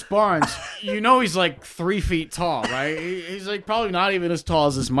seen Chris Barnes, he's like 3 feet tall, right? He's like probably not even as tall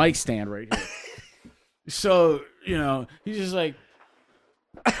as this mic stand right here. So, he's just like,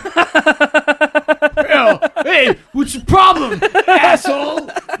 hey, what's your problem, asshole?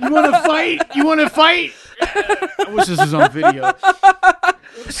 You want to fight? I wish this was on video.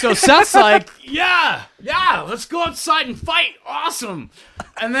 So Seth's like, yeah, let's go outside and fight. Awesome.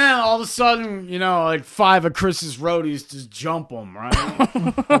 And then all of a sudden, like 5 of Chris's roadies just jump him, right?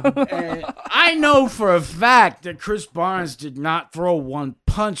 And I know for a fact that Chris Barnes did not throw one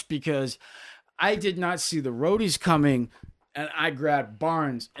punch because I did not see the roadies coming. And I grabbed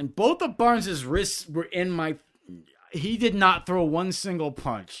Barnes, and both of Barnes' wrists were in my... He did not throw one single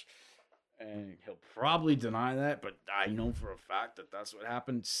punch. And he'll probably deny that, but I know for a fact that that's what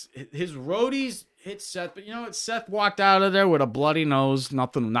happened. His roadies hit Seth, but you know what? Seth walked out of there with a bloody nose.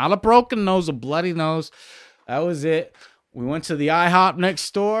 Nothing, not a broken nose, a bloody nose. That was it. We went to the IHOP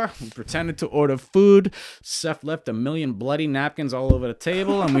next door. We pretended to order food. Seth left 1 million bloody napkins all over the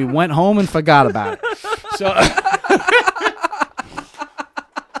table, and we went home and forgot about it. So...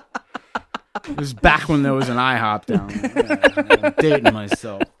 It was back when there was an IHOP down there. I'm dating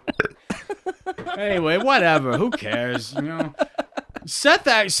myself. Anyway, whatever. Who cares? Seth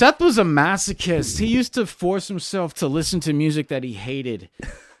was a masochist. He used to force himself to listen to music that he hated.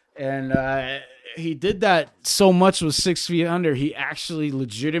 And he did that so much with 6 Feet Under, he actually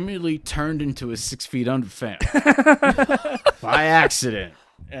legitimately turned into a 6 Feet Under fan. By accident.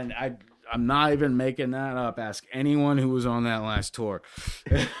 And I'm not even making that up. Ask anyone who was on that last tour.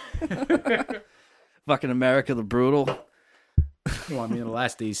 Fucking America the Brutal. Well, the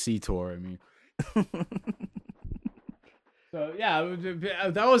last AC tour, So, yeah,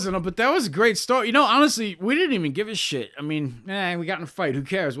 that wasn't, but that was a great story. Honestly, we didn't even give a shit. We got in a fight. Who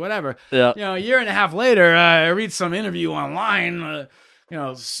cares? Whatever. Yeah. A year and a half later, I read some interview online,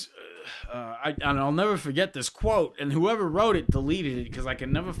 I'll never forget this quote, and whoever wrote it deleted it because I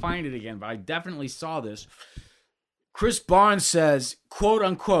can never find it again, but I definitely saw this. Chris Barnes says, quote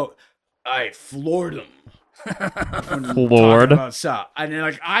unquote, I floored him. Lord. So, and then,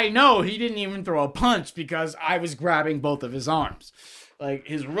 like, I know he didn't even throw a punch because I was grabbing both of his arms. Like,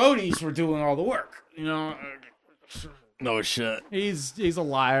 his roadies were doing all the work. You know, No shit. he's a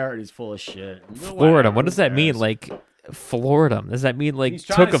liar and he's full of shit. Floored him. What does that mean? Like, floored him? Does that mean, like, He's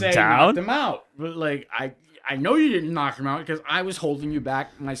trying took to him say down? knocked him out, but like I know you didn't knock him out because I was holding you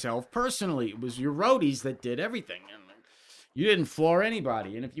back myself personally. It was your roadies that did everything, and like, you didn't floor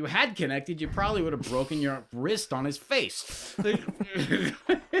anybody. And if you had connected, you probably would have broken your wrist on his face.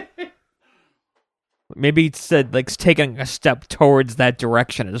 Maybe he said, like, taking a step towards that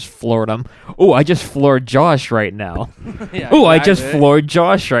direction and just floored him. Oh, I just floored Josh right now. Yeah, Oh, I just exactly. floored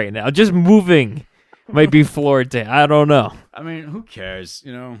Josh right now. Just moving might be floored to. I don't know. I mean, who cares?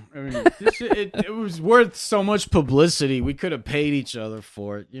 You know, I mean, it was worth so much publicity. We could have paid each other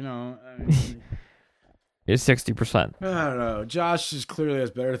for it. You know, I mean, It's 60%. I don't know. Josh just clearly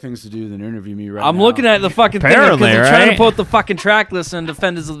has better things to do than interview me right now. I'm looking at the fucking thing Apparently, because I'm trying to right? put the fucking track list on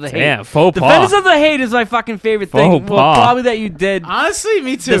Defenders of the Hate. Yeah, faux pas. Defenders of the Hate is my fucking favorite thing. Faux Well, pas. probably that you did. Honestly,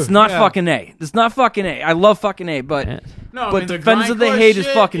 me too. That's not Yeah. fucking A. That's not fucking A. I love fucking A, but Yeah. No, I but mean, the Defenders of the grindcore Hate is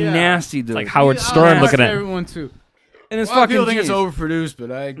shit, fucking yeah. nasty, dude. Like Howard Yeah, Stern I looking like at everyone too. and it's A lot of fucking. people think it's genius. overproduced,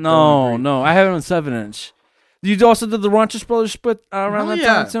 but I don't No, agree. no, I have it on 7-inch. You also did the Ronchus Brothers split around Hell that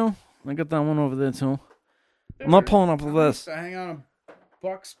yeah. time too. I got that one over there too. I'm not pulling up the I list. used to hang on a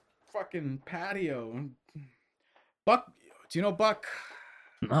Buck's fucking patio. Buck, do you know Buck?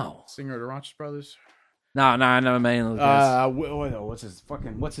 No, Singer of the Ronchus Brothers. no, I never made any of those guys.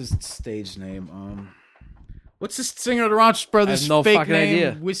 What's his stage name? What's this singer of the Ronchus Brothers? I have no fake fucking name?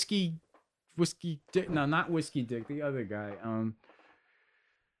 idea. Whiskey Dick. No, not Whiskey Dick. The other guy.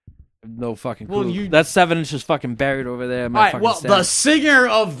 No fucking Well, clue. you- That 7-inch is fucking buried over there. in my All right. fucking Well, stack. the singer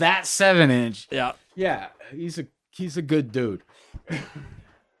of that 7-inch. yeah. Yeah, he's a good dude.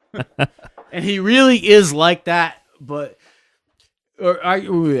 And he really is like that, but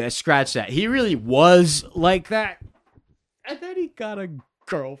scratch that. He really was like that. And then he got a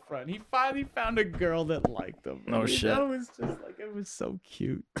girlfriend. He finally found a girl that liked him. No shit. That was just like, it was so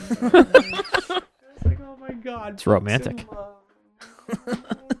cute. I was like, oh my god. It's romantic.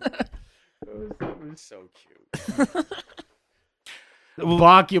 It was so cute.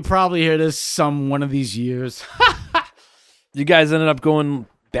 Bach, you'll probably hear this one of these years. You guys ended up going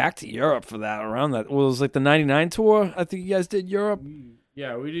back to Europe for that around that. Well, it was like the 99 tour. I think you guys did Europe.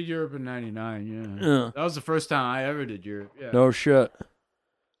 Yeah, we did Europe in '99. Yeah. Yeah. That was the first time I ever did Europe. Yeah. No shit.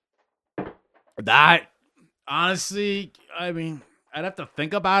 That, honestly, I mean, I'd have to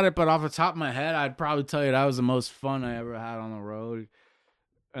think about it, but off the top of my head, I'd probably tell you that was the most fun I ever had on the road.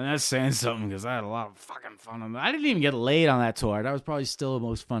 And that's saying something because I had a lot of fucking fun on that. I didn't even get laid on that tour. That was probably still the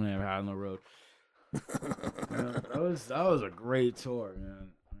most fun I ever had on the road. Yeah, that was a great tour,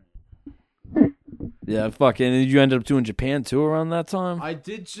 man. Yeah, fucking. Did you end up doing Japan too around that time? I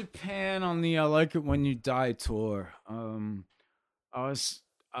did Japan on the I Like It When You Die tour. I was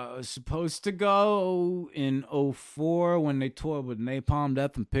supposed to go in 2004 when they toured with Napalm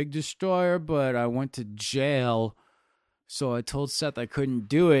Death and Pig Destroyer, but I went to jail. So I told Seth I couldn't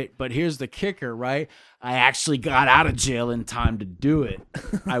do it, but here's the kicker, right? I actually got out of jail in time to do it.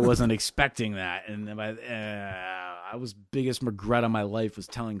 I wasn't expecting that, and I was biggest regret of my life was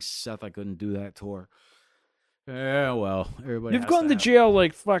telling Seth I couldn't do that tour. Yeah, well, everybody. You've has gone to have- jail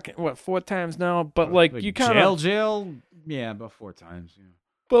like fucking 4 times now, but like you kind of. jail, yeah, about 4 times. Yeah.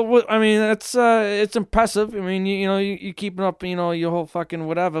 But what I mean, it's impressive. I mean, you know, you keeping up, you know, your whole fucking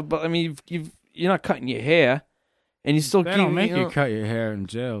whatever. But I mean, you're not cutting your hair, and you still They keep. don't make you you know, cut your hair in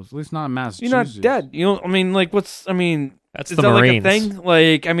jails. At least not in You're Massachusetts. not dead. You know, I mean, like, what's? I mean, That's is the that Marines. like a thing?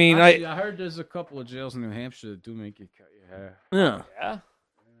 Like, I mean, Actually, I heard there's a couple of jails in New Hampshire that do make you cut your hair. yeah. Yeah.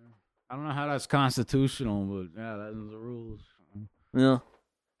 I don't know how that's constitutional, but yeah, that's the rules. Yeah.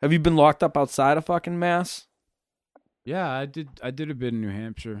 Have you been locked up outside of fucking Mass? Yeah, I did a bit in New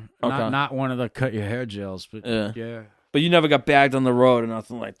Hampshire. Okay. Not one of the cut your hair jails, but Yeah. yeah. But you never got bagged on the road or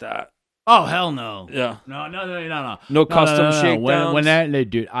nothing like that. Oh hell no. Yeah. No. No custom shakedowns. When they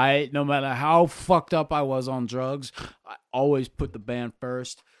dude, no matter how fucked up I was on drugs, I always put the band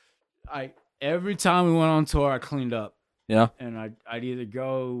first. Every time we went on tour, I cleaned up. Yeah. And I'd either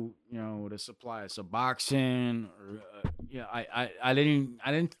go, with a supply of Suboxone, or I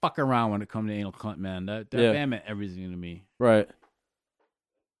didn't fuck around when it come to anal cunt, man. That Yeah. band meant everything to me. Right.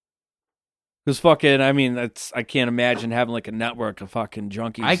 Because fucking, I mean, I can't imagine having like a network of fucking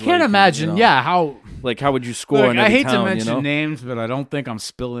junkies. I can't like, imagine, you know, how. Like, how would you score Look, in I every hate town, to mention you know? names, but I don't think I'm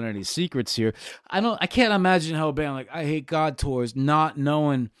spilling any secrets here. I can't imagine how a band like I Hate God tours not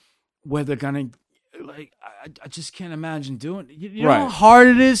knowing where they're gonna like I just can't imagine doing it. You know Right. how hard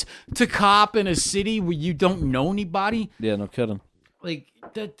it is to cop in a city where you don't know anybody? Yeah, no kidding. Like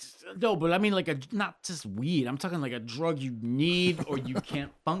that, no, but I mean like not just weed. I'm talking like a drug you need or you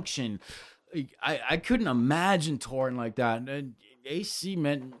can't function. Like, I couldn't imagine touring like that. And AC,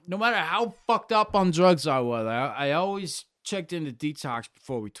 man, no matter how fucked up on drugs I was, I always checked into detox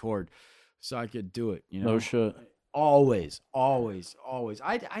before we toured so I could do it. You know, No shit. always.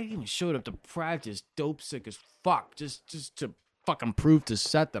 I even showed up to practice dope sick as fuck just to fucking prove to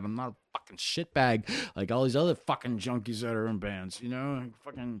Seth that I'm not a fucking shitbag like all these other fucking junkies that are in bands, you know? Like,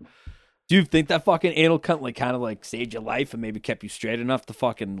 fucking Do you think that fucking anal cunt like kind of like saved your life and maybe kept you straight enough to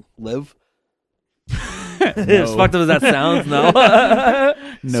fucking live? As fucked up as that sounds, no.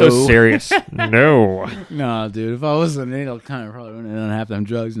 So serious. No. No, dude, if I was an anal cunt, I probably wouldn't have done half them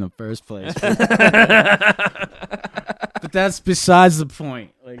drugs in the first place. But that's besides the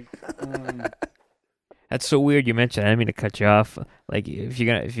point. Like, That's so weird you mentioned. I didn't mean to cut you off. Like if you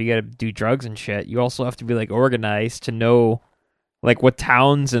gotta do drugs and shit, you also have to be like organized to know like what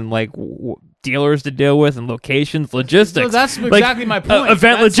towns and like dealers to deal with and locations, logistics. so that's Like, exactly my point.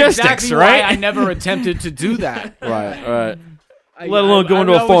 event That's logistics, exactly right? why I never attempted to do that. Right. Let alone go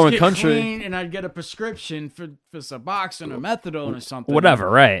into I'd a always foreign get country. clean and I'd get a prescription for Suboxone or methadone or something. Whatever,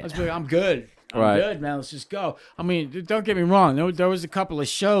 right? Let's be like, I'm good. I'm Right. good, man. Let's just go. I mean, don't get me wrong. There was a couple of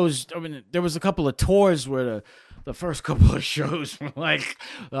shows. I mean, there was a couple of tours where the first couple of shows were like,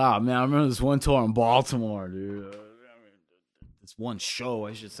 oh, man, I remember this one tour in Baltimore, dude. This one show,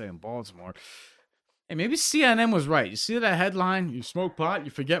 I should say, in Baltimore. Hey, maybe CNN was right. You see that headline? You smoke pot,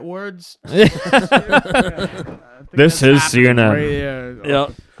 you forget words. This is CNN. Right there. Oh, Yeah.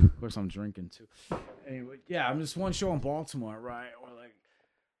 Of course, I'm drinking too. Anyway, yeah, I'm just one show in Baltimore, right? Where like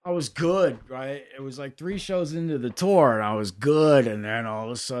I was good, right? It was like 3 shows into the tour, and I was good, and then all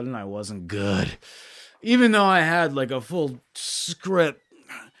of a sudden, I wasn't good. Even though I had like a full script.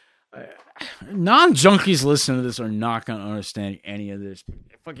 Non-junkies listening to this are not going to understand any of this.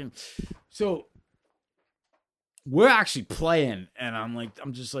 Fucking so. We're actually playing, and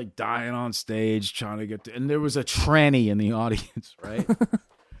I'm just like dying on stage trying to get to, and there was a tranny in the audience, right?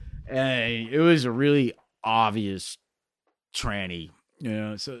 And it was a really obvious tranny, you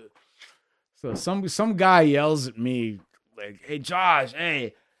know. So some guy yells at me like, "Hey Josh,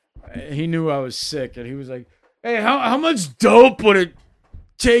 hey!" He knew I was sick, and he was like, "Hey, how much dope would it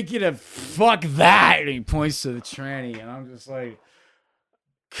take you to fuck that?" And he points to the tranny, and I'm just like,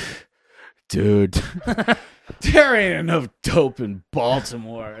 dude. There ain't enough dope in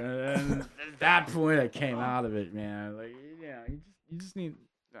Baltimore. And at that point, I came out of it, man. Like, yeah, you just need.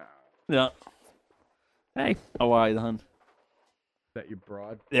 Yeah. Hey, How are you, hon? That you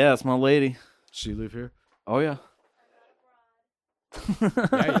broad. Yeah, that's my lady. She live here? Oh yeah.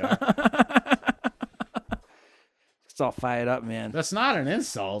 Yeah. It's all fired up, man. That's not an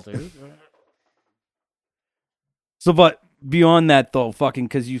insult, dude. So, but beyond that though, fucking,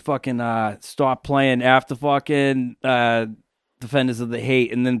 because you fucking stopped playing after fucking Defenders of the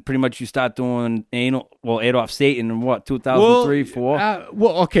Hate, and then pretty much you start doing Adolf Satan in what 2003, 4.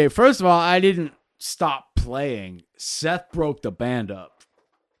 Well, okay. First of all, I didn't stop playing. Seth broke the band up.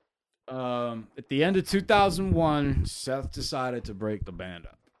 At the end of 2001, Seth decided to break the band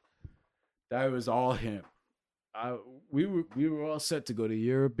up. That was all him. We were all set to go to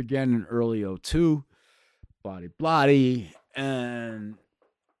Europe again in early 2002. Bloody, and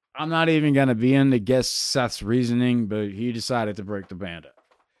I'm not even gonna be in to guess Seth's reasoning, but he decided to break the band up.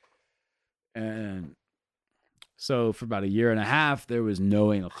 And so for about a year and a half, there was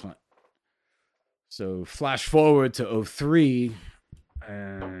no anal cunt. So flash forward to 2003,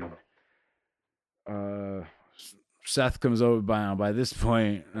 and Seth comes over by this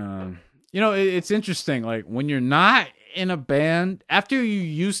point. It's interesting. Like when you're not in a band, after you're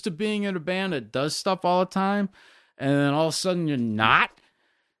used to being in a band that does stuff all the time, and then all of a sudden you're not,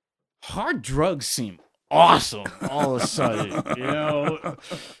 hard drugs seem awesome all of a sudden, you know?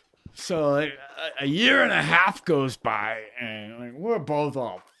 So like a year and a half goes by, and like we're both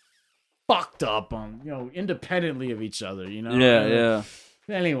all fucked up on, independently of each other, you know? Yeah.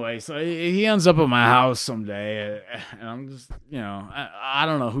 Anyway, so he ends up at my house someday, and I'm just, I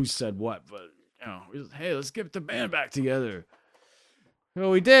don't know who said what, but, hey, let's get the band back together.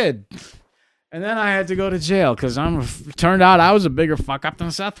 Well, we did. And then I had to go to jail because turned out I was a bigger fuck up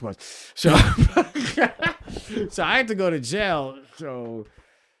than Seth was. So, so I had to go to jail. So,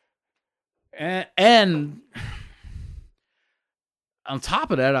 and on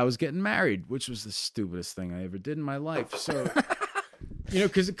top of that, I was getting married, which was the stupidest thing I ever did in my life. So,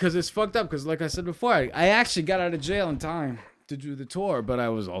 because it's fucked up. Because like I said before, I actually got out of jail in time to do the tour, but I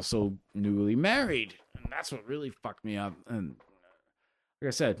was also newly married, and that's what really fucked me up. And like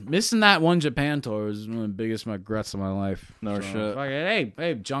I said, missing that one Japan tour was one of the biggest regrets of my life. No shit.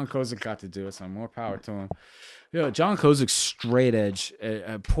 Hey, John Kozik got to do it, so more power to him. John Kozik's straight edge.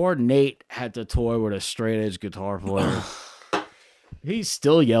 Poor Nate had to tour with a straight edge guitar player. He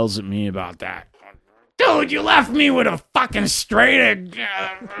still yells at me about that. Dude, you left me with a fucking straight edge.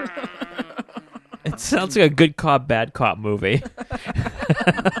 It sounds like a good cop, bad cop movie.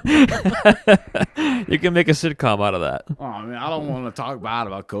 You can make a sitcom out of that. Oh, I mean, I don't want to talk bad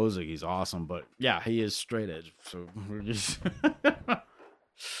about Kozik. He's awesome, but yeah, he is straight edge. So we're just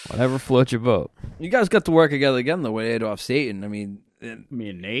Whatever floats your boat. You guys got to work together again though with Adolf Satan. I mean, me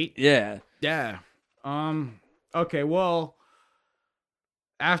and Nate. yeah. Yeah. Okay. Well,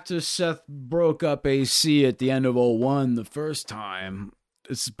 after Seth broke up AC at the end of 2001 the first time,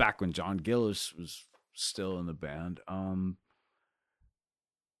 this is back when John Gillis was still in the band. I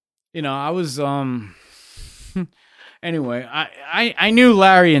was anyway, I knew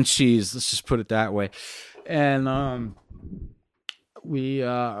Larry and Cheese, let's just put it that way. And none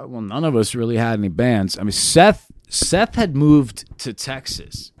of us really had any bands. I mean, Seth had moved to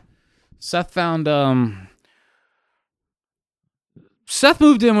Texas. Seth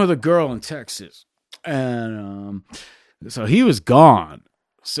moved in with a girl in Texas, and so he was gone.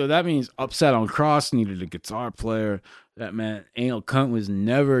 So that means Upset on Cross needed a guitar player. That meant Anal Cunt was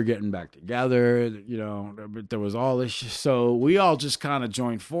never getting back together. There was all this. So we all just kind of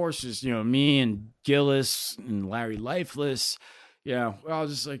joined forces. Me and Gillis and Larry Lifeless. We're all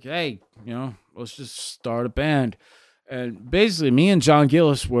just like, hey, let's just start a band. And basically, me and John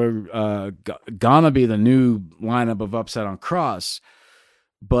Gillis were gonna be the new lineup of Upset on Cross.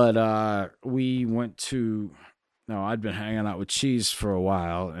 But we went to... No, I'd been hanging out with Cheese for a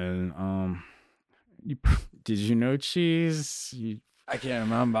while, and did you know Cheese? I can't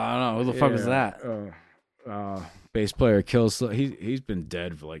remember. I don't know. Who the fuck was that? Bass player Kills. He's been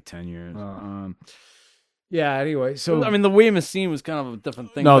dead for like 10 years. Anyway, so I mean, the Weymouth scene was kind of a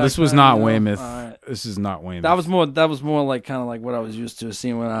different thing. No, back this was then, not you know? Weymouth. Right. This is not Weymouth. That was more like kind of like what I was used to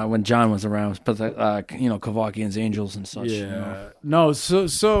seeing when John was around, Kevorkian's Angels and such. Yeah. No.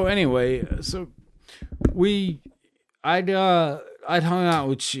 So anyway, so I'd hung out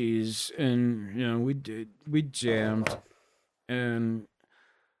with Cheese, and we jammed, and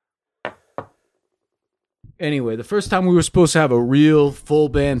anyway, the first time we were supposed to have a real full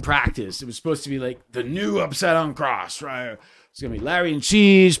band practice, it was supposed to be like the new Upset on Cross, right? It's gonna be Larry and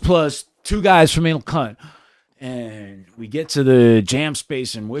Cheese plus 2 guys from Anal Cunt, and we get to the jam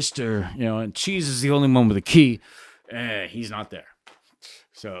space in Worcester, and Cheese is the only one with a key, and he's not there,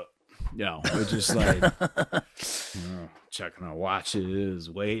 so. We're just like checking our watches,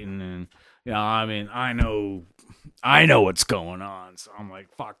 waiting, and I know what's going on. So I'm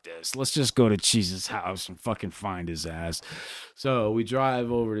like, fuck this. Let's just go to Cheese's house and fucking find his ass. So we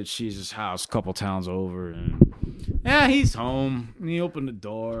drive over to Cheese's house, a couple towns over, and he's home. And he opened the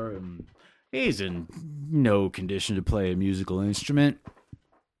door, and he's in no condition to play a musical instrument.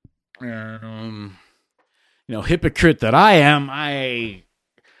 And hypocrite that I am,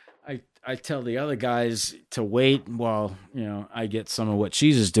 I tell the other guys to wait while, I get some of what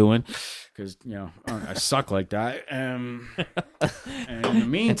Cheese is doing because, I suck like that. And in the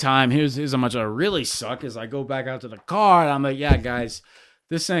meantime, here's how much I really suck is I go back out to the car and I'm like, yeah, guys,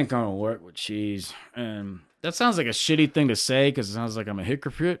 this ain't going to work with Cheese. And that sounds like a shitty thing to say because it sounds like I'm a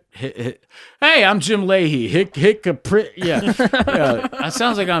hypocrite. Hey, I'm Jim Leahy. Hypocrite. Yeah. That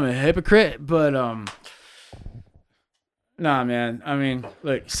sounds like I'm a hypocrite, but, nah, man. I mean,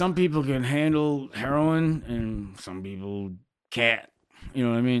 look, some people can handle heroin and some people can't. You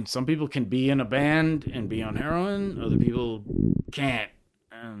know what I mean? Some people can be in a band and be on heroin. Other people can't.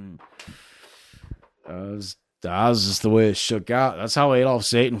 And that was just the way it shook out. That's how Adolf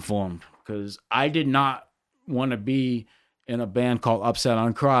Satan formed. Because I did not want to be in a band called Upset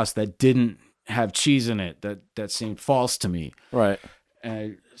on Cross that didn't have Cheese in it. That seemed false to me. Right.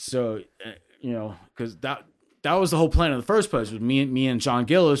 And so, because that was the whole plan in the first place, was me and John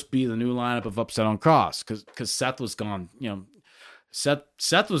Gillis be the new lineup of Upset on Cross, because Seth was gone.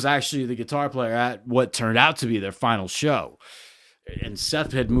 Seth was actually the guitar player at what turned out to be their final show, and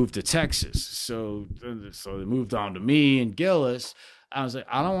Seth had moved to Texas, so they moved on to me and Gillis. I was like,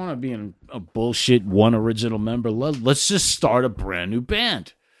 I don't want to be in a bullshit one original member. Let's just start a brand new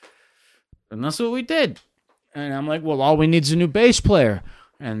band, and that's what we did. And I'm like, well, all we need is a new bass player.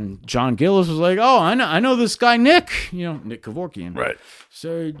 And John Gillis was like, oh, I know this guy, Nick. Nick Kevorkian. Right.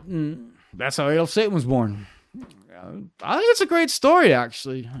 So that's how Adolf Satan was born. I think it's a great story,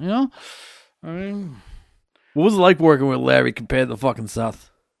 actually. I mean, What was it like working with Larry compared to fucking Seth?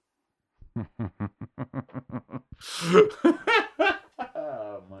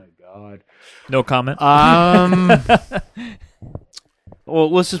 Oh my god. No comment. Well,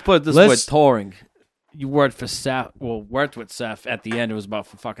 let's just put it this Let's- way: touring. You worked for Seth. Well, worked with Seth. At the end, it was about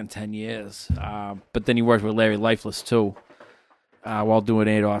for fucking 10 years. But then you worked with Larry Lifeless too. While doing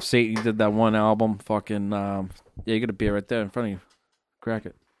Adolf Satan, you did that one album. Fucking yeah, you got a beer right there in front of you. Crack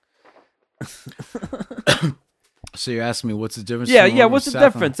it. So you're asking me what's the difference? Yeah, between yeah. working What's with the Seth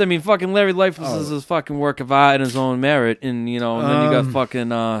and- difference? I mean, fucking Larry Lifeless is his fucking work of art in his own merit, and you know, and then you got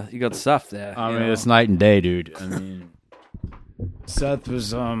fucking you got Seth there. I you mean, know? it's night and day, dude. I mean, Seth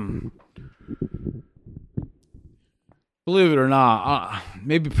was believe it or not,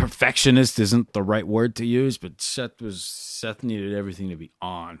 maybe perfectionist isn't the right word to use, but Seth needed everything to be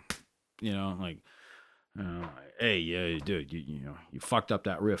on. You know, like, hey, yeah, dude, you know, you fucked up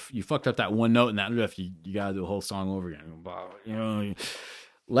that riff. You fucked up that one note in that riff. You gotta do a whole song over again. You know,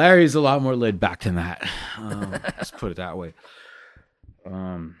 Larry's a lot more laid back than that. Let's put it that way.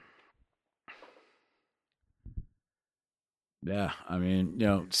 Yeah, I mean, you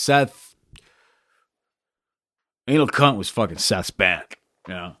know, Seth, Anal Cunt was fucking Seth's band.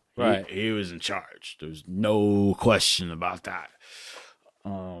 You know, Right. He was in charge. There's no question about that.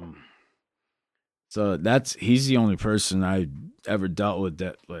 So he's the only person I ever dealt with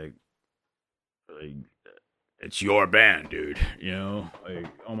that like it's your band, dude. You know, like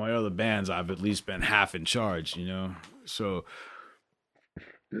all my other bands, I've at least been half in charge. You know, so.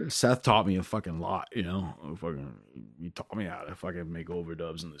 Seth taught me a fucking lot, you know. He taught me how to fucking make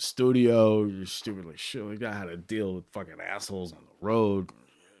overdubs in the studio, stupid like shit like that, how to deal with fucking assholes on the road.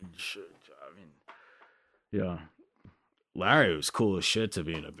 Shit. I mean, yeah. Larry was cool as shit to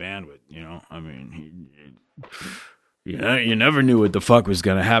be in a band with, you know. I mean, you never knew what the fuck was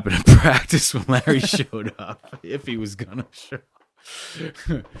gonna happen in practice when Larry showed up, if he was gonna show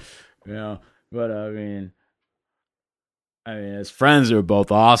up. Yeah, but I mean, as friends, they were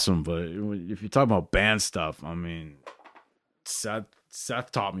both awesome. But if you talk about band stuff, I mean,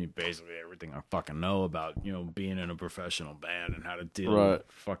 Seth taught me basically everything I fucking know about, you know, being in a professional band and how to deal with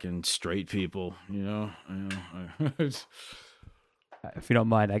fucking straight people, you know. If you don't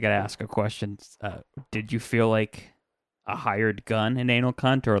mind, I gotta ask a question. Did you feel like a hired gun in Anal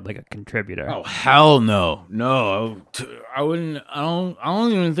Cunt or like a contributor? Oh hell no, I wouldn't. I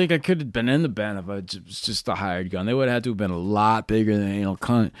don't even think I could have been in the band if I was just a hired gun. They would have had to have been a lot bigger than Anal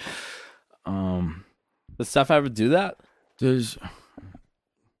Cunt. Does Seth ever do that? There's.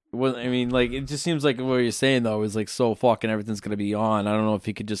 Well, I mean, like it just seems like what you're saying though is like so fucking everything's gonna be on. I don't know if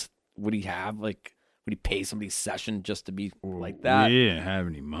he could just would he pay somebody's session just to be like that? We didn't have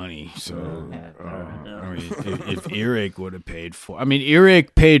any money, so I mean, if Eric would have paid for,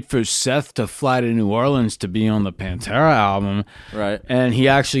 Eric paid for Seth to fly to New Orleans to be on the Pantera album, Right. and he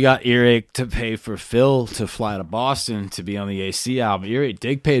actually got Eric to pay for Phil to fly to Boston to be on the AC album. Eric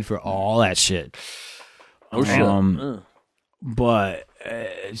Dig paid for all that shit. Oh shit. But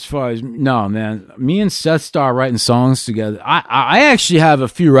as far as no, man, me and Seth started writing songs together. I actually have a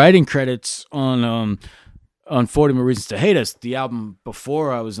few writing credits on 40 More Reasons to Hate Us, the album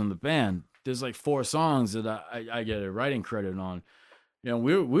before I was in the band. There's like 4 songs that I get a writing credit on. You know,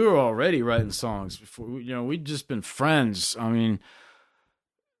 we were already writing songs before. You know, we'd just been friends. I mean,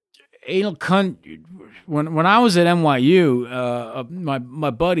 Anal Cunt. When I was at NYU, my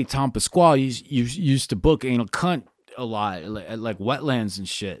buddy Tom Pasquale used to book Anal Cunt a lot, like Wetlands and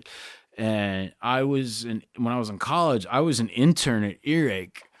shit. And when I was in college, I was an intern at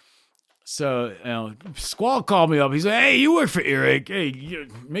Earache. So, you know, Squall called me up. He's like, "Hey, you work for Earache. Hey,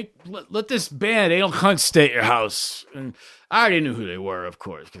 let this band Anal Cunt stay at your house." And I already knew who they were, of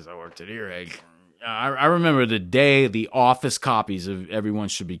course, because I worked at Earache. I remember the day the office copies of Everyone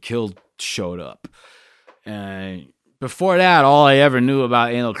Should Be Killed showed up. And before that, all I ever knew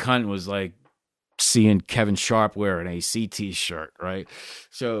about Anal Cunt was like seeing Kevin Sharp wear an AC t-shirt, right?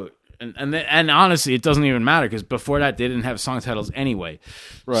 So, and honestly, it doesn't even matter because before that, they didn't have song titles anyway.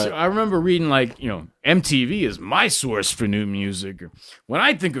 Right. So I remember reading like, you know, MTV is my source for new music. When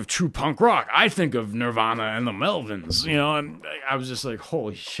I think of true punk rock, I think of Nirvana and the Melvins, you know, and I was just like,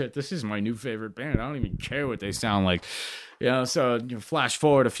 holy shit, this is my new favorite band. I don't even care what they sound like. You know, so you flash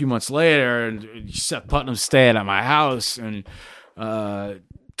forward a few months later and Seth Putnam's staying at my house and,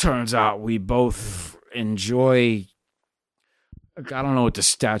 turns out we both enjoy, I don't know what the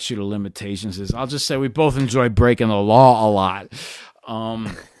statute of limitations is. I'll just say we both enjoy breaking the law a lot.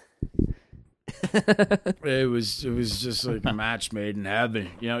 It was just like a match made in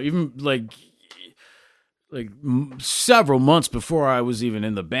heaven. You know, even like several months before I was even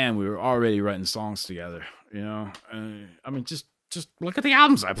in the band, we were already writing songs together. You know, I mean, just look at the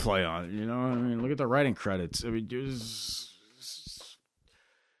albums I play on. You know, I mean, look at the writing credits. I mean,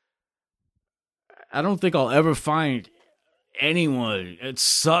 I don't think I'll ever find anyone. It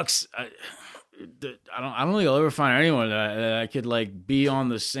sucks. I don't think I'll ever find anyone that I could like be on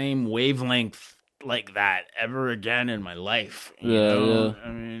the same wavelength like that ever again in my life. You know? I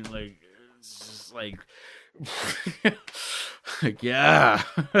mean, like, it's just like, like, yeah.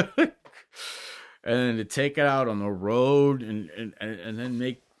 And then to take it out on the road and then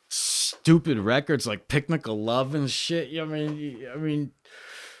make stupid records like Picnic of Love and shit. I mean,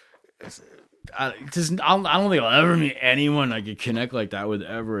 I don't think I'll ever meet anyone I could connect like that with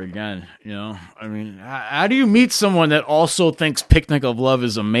ever again. You know, I mean, how do you meet someone that also thinks Picnic of Love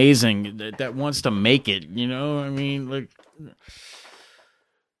is amazing, that wants to make it? You know, I mean, like,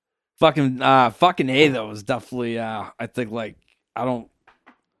 fucking A though is definitely I think like I don't.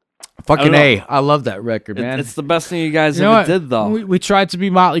 Fucking I I love that record, man. It's the best thing you guys You know ever what? did though. We tried to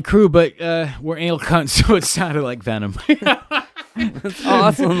be Motley Crue, but we're anal cunts, so it sounded like Venom. It's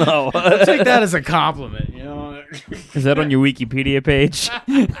awesome though. I'll take that as a compliment, you know. Is that on your Wikipedia page?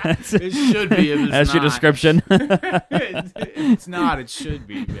 It should be. If it's That's your not. description. It's not. It should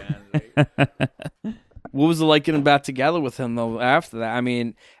be, man. Like, What was it like getting back together with him though? After that, I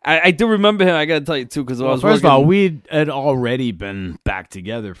mean, I do remember him. I got to tell you too, because I was first of working- all, we had already been back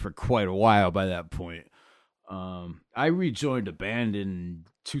together for quite a while by that point. I rejoined the band in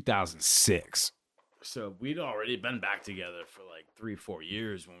 2006, so we'd already been back together for like 3-4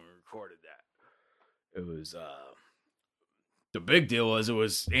 years when we recorded that. It was the big deal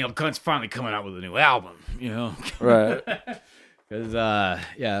was Anal Cunt's finally coming out with a new album, you know, right? Because,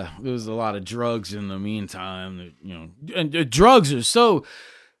 there was a lot of drugs in the meantime, you know, and drugs are so,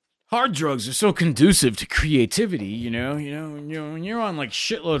 hard drugs are so conducive to creativity, you know, when you're on like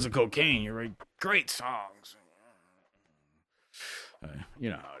shitloads of cocaine, you write great songs, you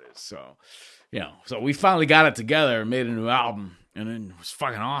know how it is. So, you know, so we finally got it together and made a new album, and it was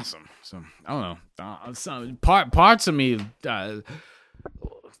fucking awesome. So, I don't know, parts of me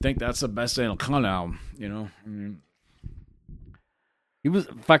think that's the best Anal Cunt album, you know, I mean, He was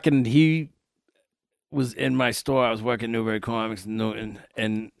in my store. I was working at Newbury Comics in Newton,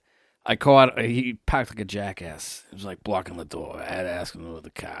 and I caught. He parked like a jackass. He was like blocking the door. I had to ask him to move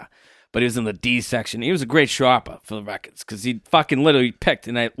the car, but he was in the D section. He was a great shopper for the records because he fucking literally picked.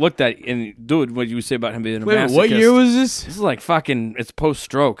 And I looked at it, and dude, what you would say about him being a wait, masochist? what year was this? This is like fucking. It's post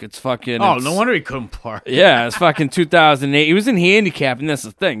stroke. It's fucking. Oh, it's- no wonder he couldn't park. Yeah, it's fucking 2008. He was in handicap, and that's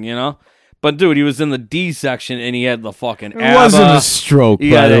the thing, you know. But dude, he was in the D section, and he had the fucking. It wasn't a stroke,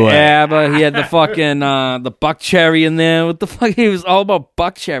 He by had the the way. ABBA. He had the fucking the Buck Cherry in there. What the fuck? He was all about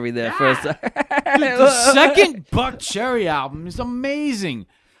Buck Cherry there first. The second Buck Cherry album is amazing.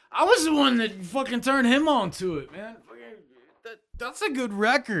 I was the one that fucking turned him on to it, man. That's a good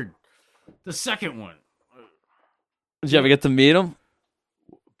record. The second one. Did you ever get to meet him?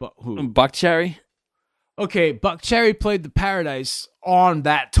 But who? Buck Cherry. Okay, Buck Cherry played the Paradise on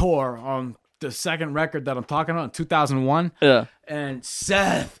that tour on the second record that I'm talking about in 2001. Yeah. And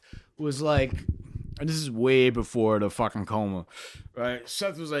Seth was like, and this is way before the fucking coma, right?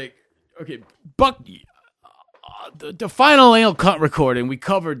 Seth was like, okay, Buck, the final Anal Cunt recording, we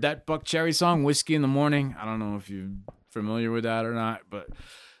covered that Buck Cherry song, Whiskey in the Morning. I don't know if you're familiar with that or not, but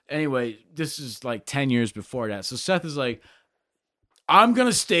anyway, this is like 10 years before that. So Seth is like, I'm going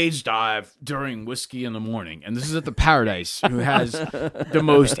to stage dive during Whiskey in the Morning. And this is at the Paradise, who has the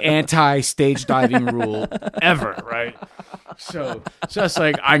most anti-stage diving rule ever, right? So it's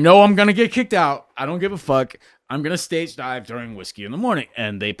like, I know I'm going to get kicked out. I don't give a fuck. I'm going to stage dive during Whiskey in the Morning.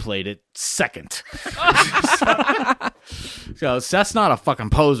 And they played it second. So Seth's not a fucking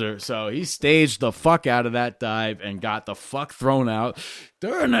poser. So he staged the fuck out of that dive and got the fuck thrown out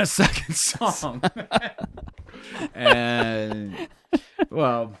during that second song. And...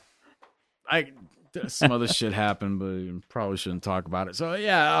 well, some other shit happened, but you probably shouldn't talk about it. So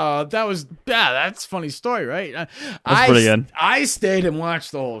that's a funny story, right? That's pretty good. I stayed and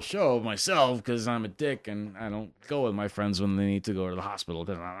watched the whole show myself because I'm a dick and I don't go with my friends when they need to go to the hospital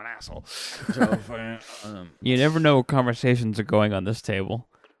because I'm an asshole. So, You never know what conversations are going on this table.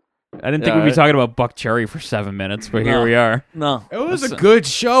 I didn't think we'd be talking about Buck Cherry for 7 minutes, but here we are. No. it was a good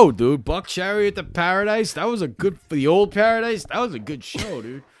show, dude. Buck Cherry at the Paradise. That was for the old Paradise. That was a good show,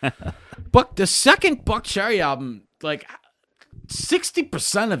 dude. The second Buck Cherry album, like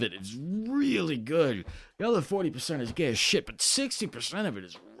 60% of it is really good. The other 40% is gay as shit, but 60% of it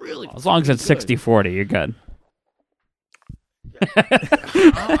is really As long as it's fucking good. 60-40, you're good. Yeah,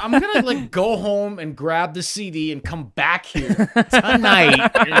 I'm gonna like go home and grab the CD and come back here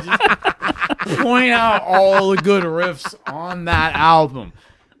tonight and just point out all the good riffs on that album.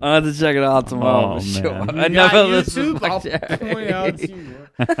 I have to check it out tomorrow. Oh, for sure. man. I You got never listened YouTube. I'll to Buck point Cherry. out to you.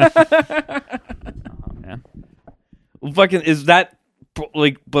 Oh, man. Fucking is that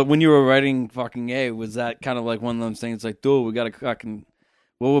like? But when you were writing fucking A, was that kind of like one of those things? Like, dude, we got to fucking.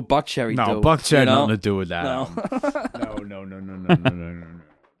 What would Buck Cherry do? No, Buck Cherry you know? nothing to do with that. No. No.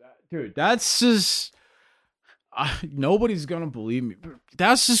 Dude, that's just nobody's gonna believe me.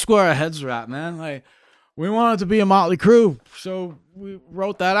 That's just where our heads are at, man. Like, we wanted to be a Motley Crue, so we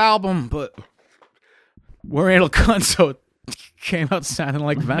wrote that album, but we're anal cunts, so it came out sounding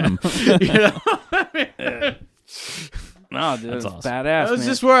like Venom. You know? No, dude, That's it's awesome. badass. That was man.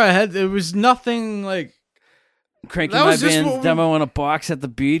 just where our head. It was nothing like. Cranking that My was just Band's what we- demo in a box at the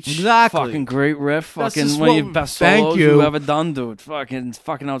beach. Exactly. Fucking great riff. That's Fucking just one of what- your best thank solos you. you ever done, dude. Fucking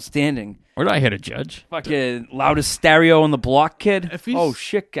outstanding. We're not here to judge. Fucking loudest stereo on the block, kid. If he's- Oh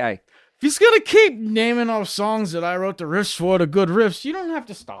shit, guy. If he's gonna keep naming off songs that I wrote the riffs for, the good riffs, you don't have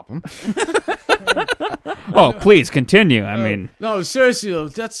to stop him. Oh, please continue. I mean, No, seriously though,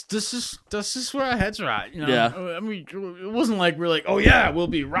 that's just where our heads are at. You know? Yeah. I mean, it wasn't like we're like, oh yeah, we'll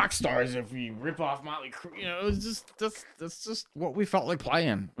be rock stars if we rip off Motley Crue. You know, it was just that's just what we felt like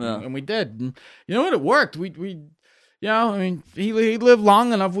playing, Yeah. and we did. And you know what? It worked. We. You know, I mean, he lived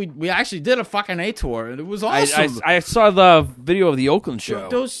long enough. We actually did a fucking A tour, and it was awesome. I saw the video of the Oakland show.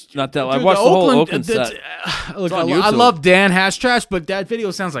 Those, Not that I dude, watched the whole Oakland that's- set. Look, on I YouTube. love Dan Hash Trash, but that video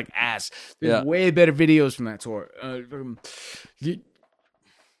sounds like ass. There's Yeah. way better videos from that tour.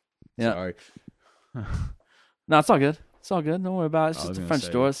 Yeah. Sorry. No, it's all good. It's all good. Don't worry about it. It's I was just the gonna French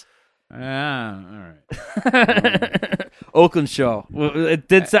say- doors. Ah, all right. Oakland show. Well, it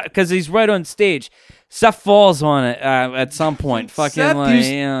did because he's right on stage. Seth falls on it at some point. Fucking Seth like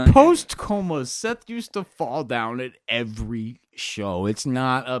used, yeah. post coma, Seth used to fall down at every show. It's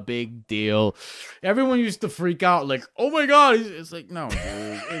not a big deal. Everyone used to freak out like, "Oh my god!" It's like, no,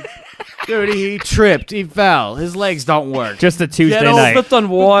 dude. Dude, he tripped. He fell. His legs don't work. just a Tuesday Get over night. Slipped on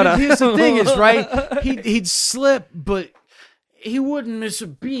water. But here's the thing: is right. He'd slip, but he wouldn't miss a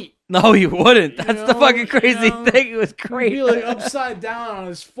beat. No, he wouldn't. That's the know, fucking crazy you know, thing. It was He'd great. be like upside down on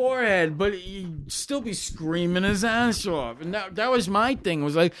his forehead, but he'd still be screaming his ass off. And that was my thing.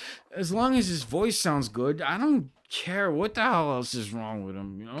 Was like, as long as his voice sounds good, I don't care what the hell else is wrong with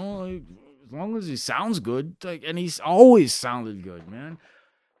him. You know, like, as long as he sounds good, like, and he's always sounded good, man.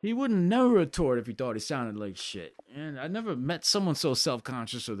 He wouldn't never have toured if he thought he sounded like shit. And I never met someone so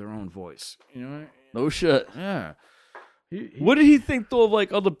self-conscious of their own voice. You know? No shit. Yeah. What did he think though of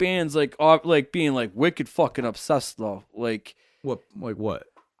like other bands like being like wicked fucking obsessed though? Like What? Like what?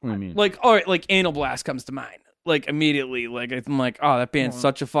 What do you mean? like all right, like Anal Blast comes to mind. Like immediately, like I'm like, oh, that band's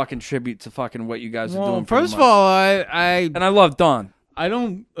such a fucking tribute to fucking what you guys are Well, doing. pretty first of much. all, and I love Dawn. I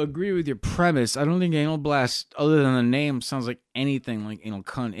don't agree with your premise. I don't think Anal Blast, other than the name, sounds like anything like Anal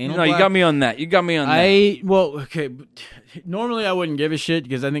Cunt. Anal No, you Blast, got me on that. You got me on that. okay. But normally, I wouldn't give a shit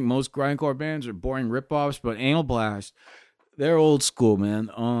because I think most grindcore bands are boring ripoffs. But Anal Blast, they're old school, man.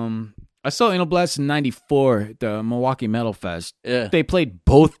 I saw Anal Blast in '94 at the Milwaukee Metal Fest. Yeah. They played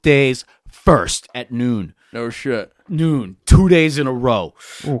both days first at noon. No shit. Noon, 2 days in a row.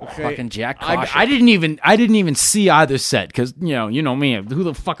 Okay? Fucking Jack I Caution. didn't even see either set because you know me. Who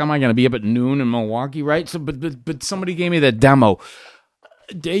the fuck am I gonna be up at noon in Milwaukee, right? So, but somebody gave me the demo.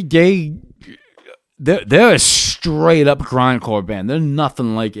 They're a straight up grindcore band. They're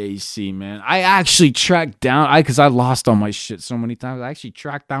nothing like AC, man. I actually tracked down because I lost all my shit so many times. I actually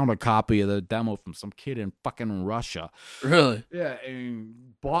tracked down a copy of the demo from some kid in fucking Russia. Really? Yeah, and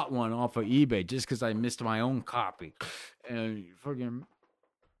bought one off of eBay just because I missed my own copy. And fucking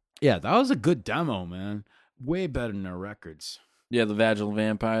yeah, that was a good demo, man. Way better than their records. Yeah, the vaginal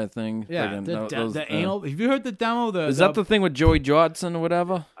vampire thing. Yeah, Friggin' the anal. Have you heard the demo? Is that the thing with Joey Jordison or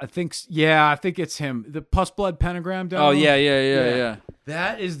whatever? I think it's him. The Pus Blood Pentagram demo. Oh yeah.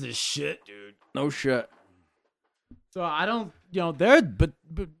 That is the shit, dude. No shit. So I don't, but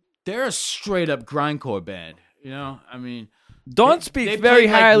they're a straight up grindcore band. You know, I mean. Dawn They speaks play, very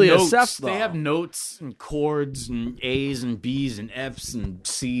like, highly of notes. Seth, though. They have notes and chords and A's and B's and F's and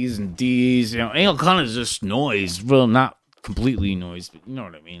C's and D's. You know, Anal Cunt is just noise. Well, not completely noise, but you know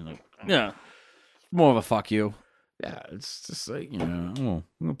what I mean. Like, Yeah. More of a fuck you. yeah, it's just like, I'm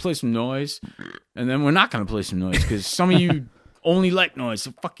gonna play some noise, and then we're not gonna play some noise because some of you only like noise,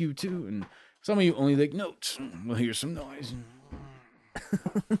 so fuck you too, and some of you only like notes. We'll hear some noise.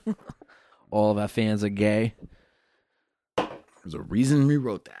 All of our fans are gay. There's a reason we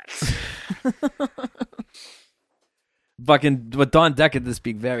wrote that. Fucking, but Don Decker did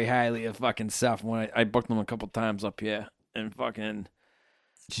speak very highly of fucking Seth when I booked him a couple times up here. And fucking,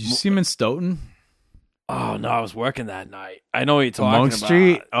 Did you see him in Stoughton? oh no, I was working that night. I know what you're talking Monk about.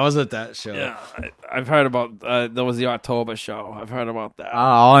 Street? I was at that show. Yeah, I've heard about, there was the October show. I've heard about that.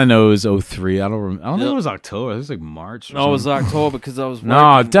 All I know is 03. I don't think Yeah. it was October. It was like March. Or No, it was something. October because I was working.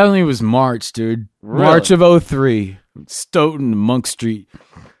 No, it definitely was March, dude. Really? March of 03. Stoughton, Monk Street.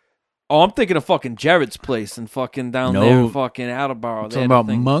 Oh, I'm thinking of fucking Jared's place and fucking down No. there in fucking Attleboro. I'm They talking had about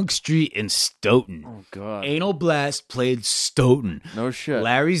the thing- Monk Street and Stoughton. Oh god, Anal Blast played Stoughton. no shit.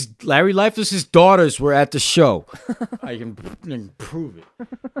 Larry Lifeless's daughters were at the show. I can prove it.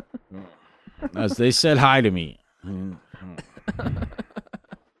 As they said hi to me.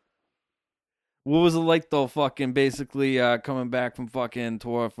 What was it like though? Fucking basically coming back from fucking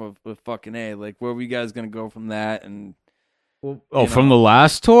tour for fucking A. Like, where were you guys gonna go from that? And Oh, from the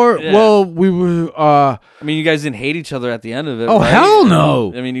last tour? Yeah. Well, we were I mean, you guys didn't hate each other at the end of it. Oh, right? hell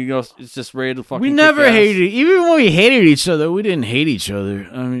no. I mean, you know, it's just ready to fucking. we kick never ass. hated, even when we hated each other, we didn't hate each other.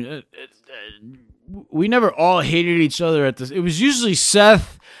 I mean, we never all hated each other at this. It was usually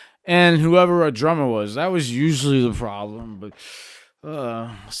Seth and whoever our drummer was. That was usually the problem. But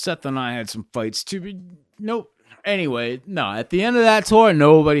Seth and I had some fights too. But nope. Anyway, no. At the end of that tour,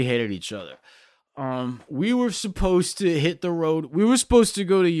 nobody hated each other. We were supposed to hit the road. We were supposed to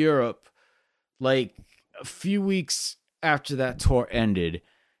go to Europe like a few weeks after that tour ended.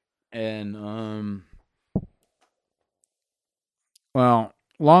 And, well,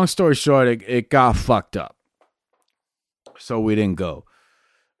 long story short, it got fucked up. So we didn't go.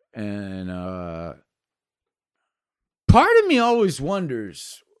 And, part of me always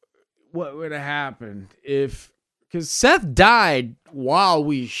wonders what would have happened if, because Seth died while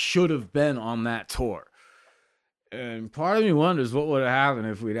we should have been on that tour. And part of me wonders what would have happened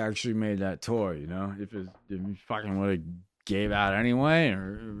if we'd actually made that tour, you know? If we fucking would have gave out anyway,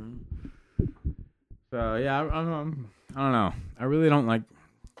 or... So, yeah, I don't know. I really don't like...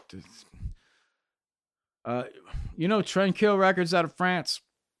 this. You know Trendkill Records out of France?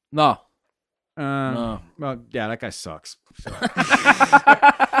 No. No. Well, yeah, that guy sucks. So.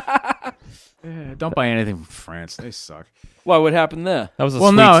 Yeah, don't buy anything from France. They suck. Why? What happened there? That was a Well,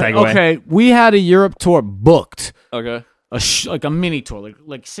 sweet no, segue. okay. We had a Europe tour booked, Okay. like a mini tour,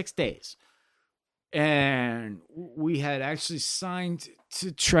 like 6 days, and we had actually signed to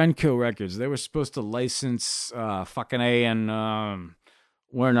Trendkill Records. They were supposed to license fucking A and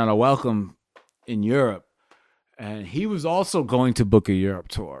We're Not a Welcome in Europe, and he was also going to book a Europe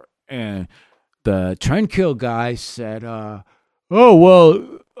tour, and the Trendkill guy said, "Oh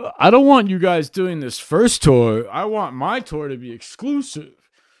well, I don't want you guys doing this first tour. I want my tour to be exclusive."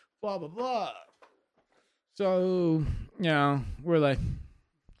 Blah blah blah. So, you know, we're like,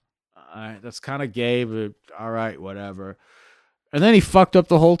 all right, that's kind of gay, but all right, whatever. And then he fucked up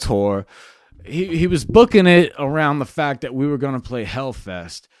the whole tour. He was booking it around the fact that we were going to play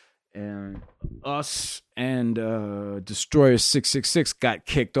Hellfest, and us and Destroyer 666 got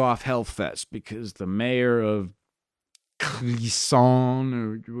kicked off Hellfest because the mayor of Clisson,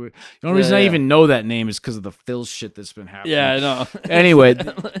 or the only reason I Yeah. even know that name is because of the Phil shit that's been happening. Yeah, I know. Anyway,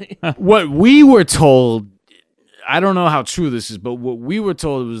 what we were told, I don't know how true this is, but what we were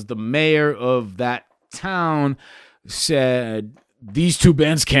told was the mayor of that town said these two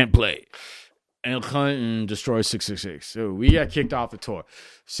bands can't play. And Clinton Destroy 666. So we got kicked off the tour.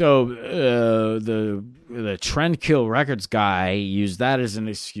 So the Trendkill Records guy used that as an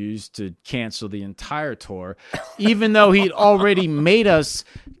excuse to cancel the entire tour, even though he'd already made us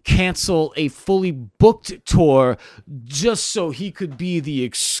cancel a fully booked tour just so he could be the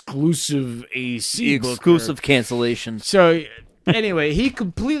exclusive AC booker. Exclusive cancellations. So anyway, he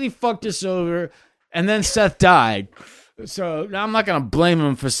completely fucked us over, and then Seth died. So now I'm not gonna blame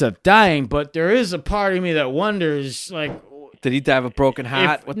him for Seth dying, but there is a part of me that wonders, like, Did he have a broken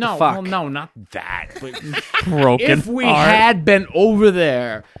heart? if, What no, the fuck? well, no, not that. But Broken if we heart. had been over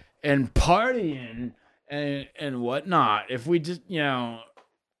there and partying and whatnot, if we just, you know,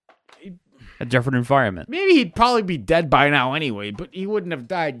 A different environment. maybe he'd probably be dead by now anyway, but he wouldn't have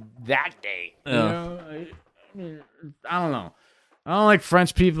died that day. You Yeah. know? I don't know. I don't like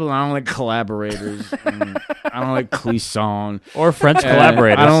French people. I don't like collaborators. I don't like Clisson. Or French And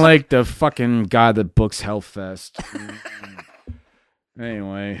collaborators. I don't like the fucking guy that books Hellfest.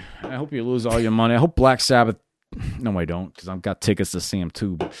 Anyway, I hope you lose all your money. I hope Black Sabbath. No, I don't, because I've got tickets to see him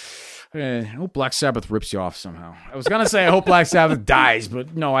too. But I hope Black Sabbath rips you off somehow. I was gonna say I hope Black Sabbath dies,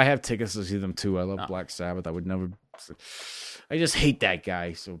 but no, I have tickets to see them too. I love Black Sabbath. I would never. I just hate that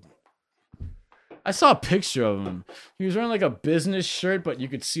guy. So I saw a picture of him. He was wearing like a business shirt, but you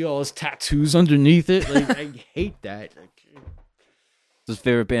could see all his tattoos underneath it. Like I hate that. Like, His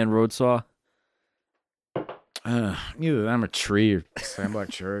favorite band, Roadsaw. Either them or Tree or Sandblock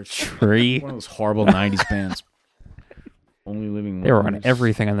Church. Tree. One of those horrible 90s bands. Only living. They were on Wonders.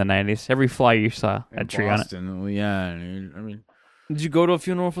 everything in the 90s. Every flyer you saw In had Tree on it. Boston. Yeah, dude. I mean, Did you go to a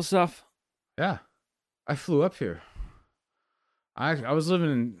funeral for Seth? yeah. I flew up here. I was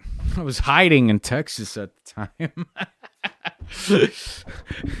I was hiding in Texas at the time.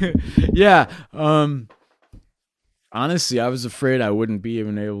 Yeah. Honestly, I was afraid I wouldn't be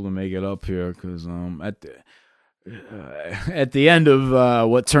even able to make it up here because at the end of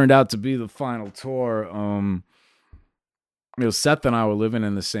what turned out to be the final tour, Seth and I were living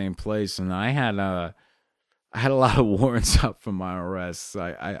in the same place, and I had a lot of warrants out for my arrests.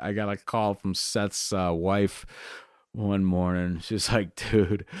 I got a call from Seth's wife one morning. She's like,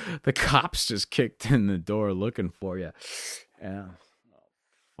 dude, the cops just kicked in the door looking for you. Yeah.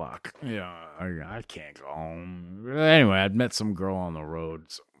 Fuck. Yeah, I can't go home. Anyway, I'd met some girl on the road.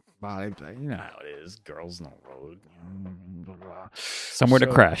 So, you know how it is. Girls on the road. Somewhere to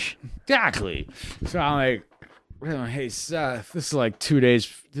crash. Exactly. So I'm like, hey, Seth, this is like 2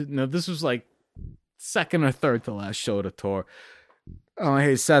 days. No, this was like second or third to last show of the tour. Oh,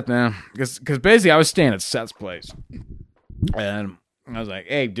 hey, Seth, man. Because basically I was staying at Seth's place. And I was like,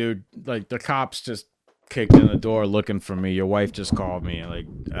 hey, dude, like the cops just kicked in the door looking for me. Your wife just called me. Like,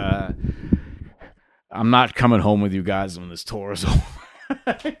 I'm not coming home with you guys when this tour is over.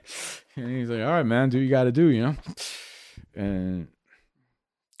 And he's like, all right, man, do what you got to do, you know? And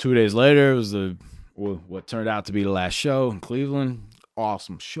 2 days later, it was what turned out to be the last show in Cleveland.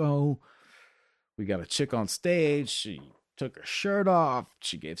 Awesome show. We got a chick on stage. She took her shirt off.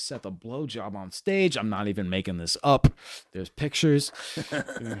 She gave Seth a blowjob on stage. I'm not even making this up. There's pictures.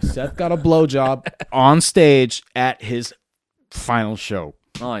 Seth got a blowjob on stage at his final show.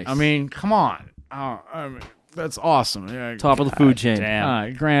 Nice. I mean, come on. I mean, that's awesome. Yeah, top of the food chain.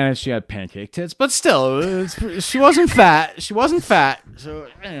 Damn. granted, she had pancake tits, but still, she wasn't fat. She wasn't fat. So,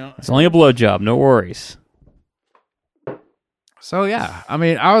 you know. It's only a blowjob. No worries. So, yeah. I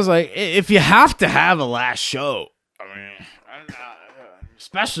mean, I was like, if you have to have a last show, I mean,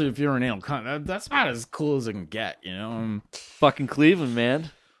 especially if you're an anal cunt, that's not as cool as it can get, you know? Fucking Cleveland, man.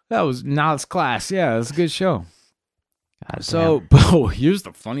 That was Knowledge Class. Yeah, it was a good show. God So, but here's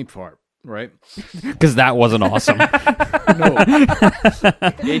the funny part, right? because that wasn't awesome. No.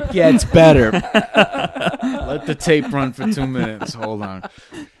 It gets better. Let the tape run for 2 minutes. Hold on.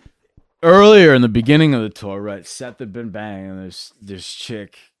 Earlier in the beginning of the tour, right, Seth had been banging this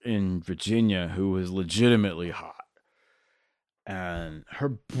chick in Virginia who was legitimately hot. And her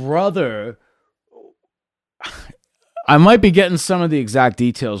brother, I might be getting some of the exact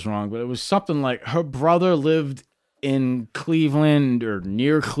details wrong, but it was something like her brother lived in Cleveland or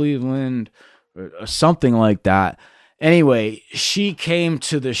near Cleveland or something like that. Anyway, she came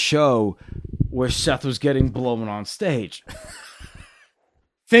to the show where Seth was getting blown on stage,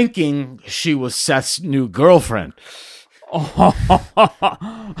 thinking she was Seth's new girlfriend. Oh,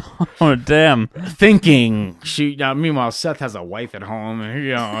 damn. Thinking she. Now, meanwhile, Seth has a wife at home, and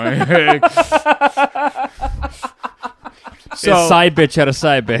you know. So, side bitch had a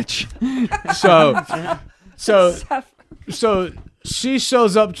side bitch. So she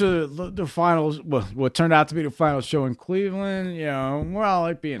shows up to the finals, what turned out to be the final show in Cleveland. You know, we're all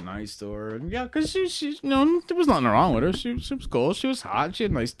like being nice to her, and yeah, because she, you know, there was nothing wrong with her. She was cool. She was hot. She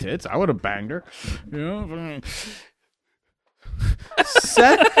had nice tits. I would have banged her. You know.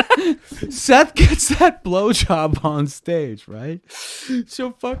 Seth gets that blowjob on stage, right?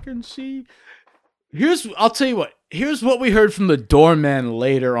 So fucking I'll tell you what. Here's what we heard from the doorman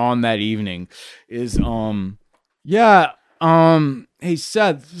later on that evening. Is hey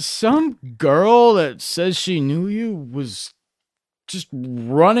Seth, some girl that says she knew you was just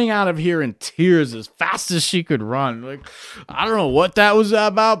running out of here in tears as fast as she could run. Like, I don't know what that was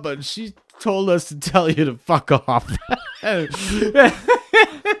about, but she told us to tell you to fuck off.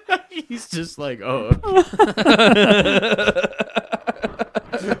 He's just like, oh.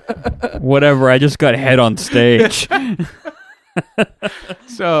 Whatever, I just got head on stage.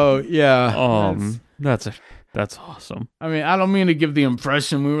 So, yeah. That's awesome. I mean, I don't mean to give the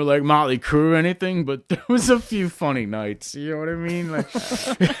impression we were like Motley Crue or anything, but there was a few funny nights. You know what I mean? Like,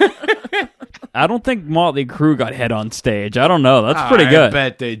 I don't think Motley Crue got head on stage. I don't know. That's pretty I good.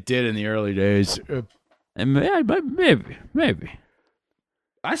 bet they did in the early days. And maybe.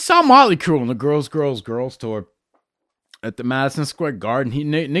 I saw Motley Crue on the Girls tour at the Madison Square Garden.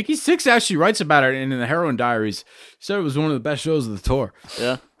 Nikki Sixx actually writes about it in the Heroin Diaries. He said it was one of the best shows of the tour.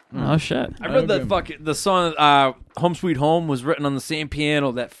 Yeah. Oh shit. I read that Okay. fucking the song "Home Sweet Home" was written on the same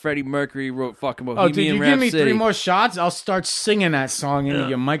piano that Freddie Mercury wrote fucking Oh, Bohemian dude, you Rhapsody. give me 3 more shots, I'll start singing that song into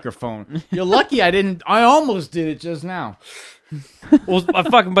your microphone. You're lucky I didn't. I almost did it just now. Well,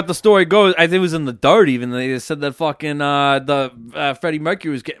 but the story goes, I think it was in the Dirt even. They said that fucking Freddie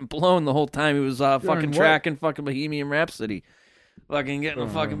Mercury was getting blown the whole time he was fucking what? tracking fucking Bohemian Rhapsody. Fucking getting a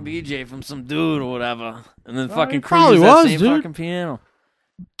fucking BJ from some dude or whatever. And then fucking he probably cruises that was, same dude. fucking piano.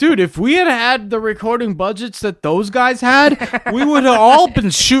 Dude, if we had the recording budgets that those guys had, we would have all been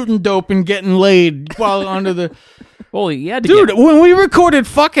shooting dope and getting laid while under the. Well, you had to Dude, get- when we recorded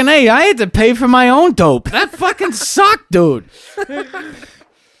fucking A, I had to pay for my own dope. That fucking sucked, dude. I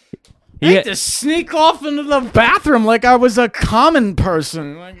had to sneak off into the bathroom like I was a common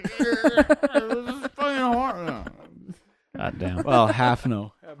person. Like, it was fucking hard. God damn. Well, half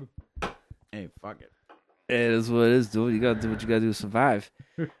no. Hey, fuck it. It is what it is, dude. You gotta do what you gotta do to survive.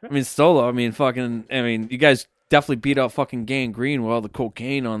 I mean, Solo, you guys definitely beat out fucking Gang Green with all the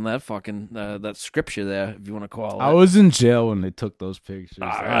cocaine on that fucking, that scripture there, if you want to call it. I was in jail when they took those pictures.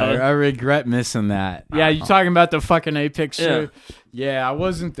 really? I regret missing that. Yeah, you talking about the fucking A picture? Yeah, I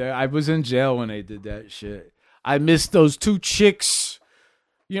wasn't there. I was in jail when they did that shit. I missed those 2 chicks.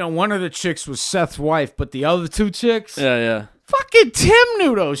 You know, one of the chicks was Seth's wife, but the other 2 chicks, Yeah. fucking Tim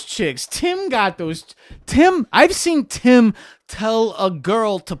knew those chicks. Tim got those. I've seen Tim tell a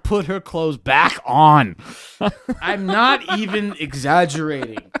girl to put her clothes back on. I'm not even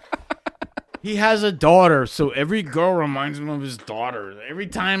exaggerating. He has a daughter, so every girl reminds him of his daughter. Every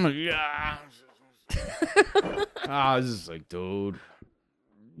time, I was just like, dude.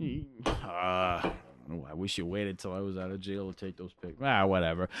 I wish you waited till I was out of jail to take those pics.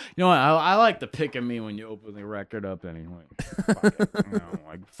 Whatever. You know what? I like the pick of me when you open the record up anyway. Fuck it. You know,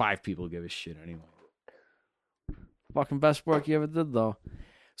 like 5 people give a shit anyway. Fucking best work you ever did, though.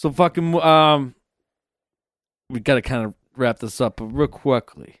 So fucking, we gotta kind of wrap this up, but real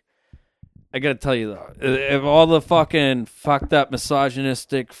quickly. I gotta tell you though, if all the fucking fucked up,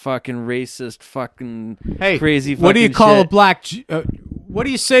 misogynistic, fucking racist, fucking crazy, what do you fucking call shit, a black Jew? What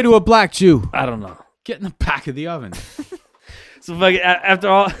do you say to a black Jew? I don't know. Get in the back of the oven. So fucking after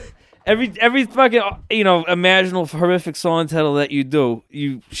all, every fucking imaginable horrific song title that you do,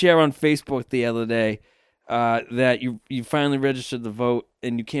 you share on Facebook the other day that you finally registered to vote,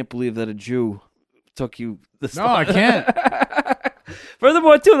 and you can't believe that a Jew took you this No, long. I can't.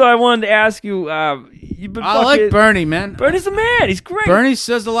 Furthermore, too, though, I wanted to ask you. You've been. I like Bernie, man. Bernie's the man. He's great. Bernie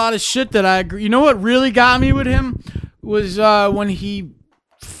says a lot of shit that I agree. You know what really got me with him was when he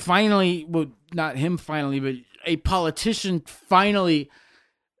finally, well, not him finally, but a politician finally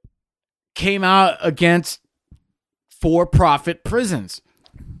came out against for-profit prisons.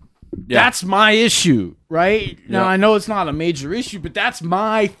 Yeah. That's my issue, right? Now, Yeah. I know it's not a major issue, but that's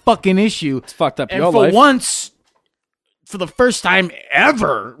my fucking issue. It's fucked up And your for life. once, for the first time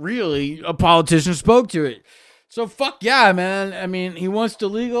ever, really, a politician spoke to it. So fuck yeah, man. I mean, he wants to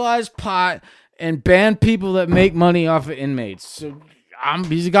legalize pot and ban people that make money off of inmates. So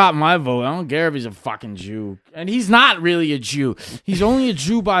he's got my vote. I don't care if he's a fucking Jew. And he's not really a Jew. He's only a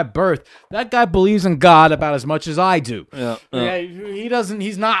Jew by birth. That guy believes in God about as much as I do. Yeah.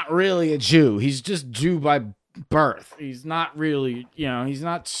 He's not really a Jew. He's just Jew by birth. He's not really, he's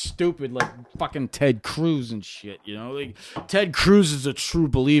not stupid like fucking Ted Cruz and shit, Like, Ted Cruz is a true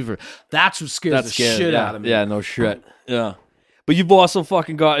believer. That's what scares the shit yeah. out of me. Yeah, no shit. Yeah. But you've also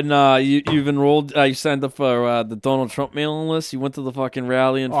fucking gotten, you've enrolled, you signed up for the Donald Trump mailing list. You went to the fucking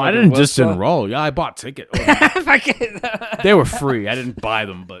rally and I didn't just enroll. Yeah, I bought tickets. They were free. I didn't buy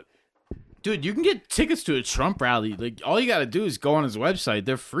them, but dude, you can get tickets to a Trump rally. Like, all you got to do is go on his website.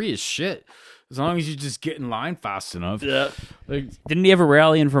 They're free as shit. As long as you just get in line fast enough. Yeah. Like, Didn't he have a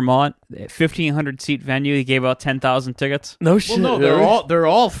rally in Vermont? 1,500 seat venue. He gave out 10,000 tickets. No well, shit. no, they're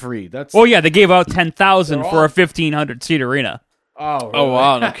all free. That's Oh yeah, they gave out 10,000 They're for all- a 1,500 seat arena. Oh, Oh,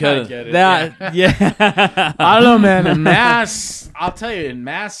 wow, no I kidding. get it. That yeah. I don't know, man. In Mass, I'll tell you, in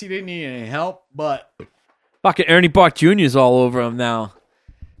Mass, he didn't need any help, but Fucking Ernie Bach Jr.'s all over him now.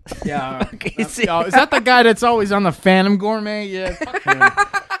 yeah. He's- is that the guy that's always on the Phantom Gourmet? Yeah, fuck him.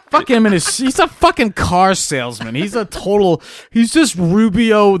 Fuck him and he's a fucking car salesman. He's he's just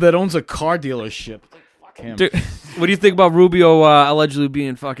Rubio that owns a car dealership. Fuck him. Dude, what do you think about Rubio allegedly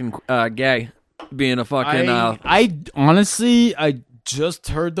being fucking gay? Being a fucking... I honestly, I just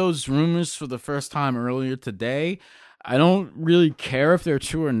heard those rumors for the first time earlier today. I don't really care if they're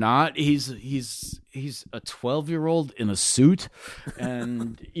true or not. He's a 12-year-old in a suit,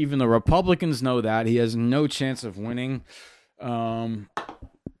 and even the Republicans know that. He has no chance of winning. I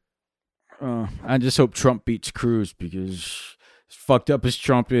just hope Trump beats Cruz because As fucked up as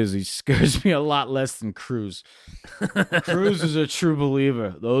Trump is, he scares me a lot less than Cruz. Cruz is a true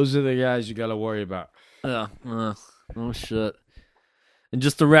believer. Those are the guys you got to worry about. Yeah. Oh shit. And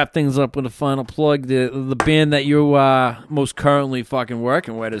just to wrap things up with a final plug, the band that you're most currently fucking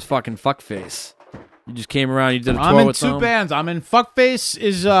working with is fucking Fuckface. You just came around, you did a tour I'm in with two them. bands. I'm in Fuckface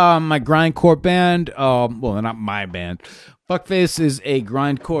is my grindcore band. Well, not my band. Fuckface is a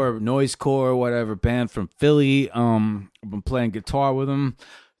grindcore, noisecore, whatever band from Philly. I've been playing guitar with them.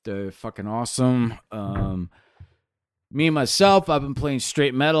 They're fucking awesome. Me and myself, I've been playing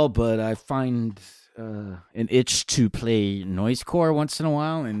straight metal, but I find an itch to play noisecore once in a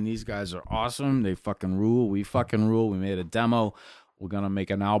while, and these guys are awesome. They fucking rule. We fucking rule. We made a demo. We're gonna make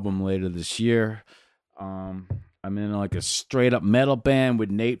an album later this year. I'm in like a straight up metal band with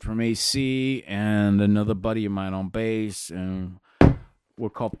Nate from AC and another buddy of mine on bass, and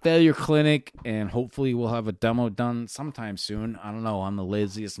we're called Failure Clinic, and hopefully we'll have a demo done sometime soon. I don't know. I'm the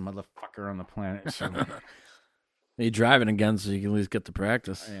laziest motherfucker on the planet. So You're driving again, so you can at least get to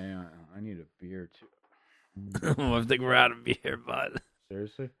practice. I need a beer too. I think we're out of beer, but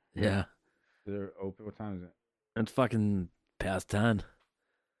Seriously? yeah, They're open. What time is it? it's fucking past 10.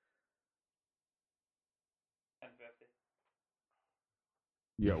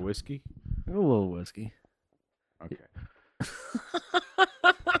 You got whiskey? A little whiskey. Okay.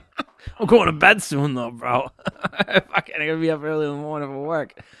 I'm going to bed soon, though, bro. Fucking, I'm gonna be up early in the morning for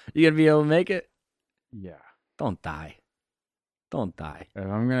work. You gonna be able to make it? Yeah. Don't die. Don't die. If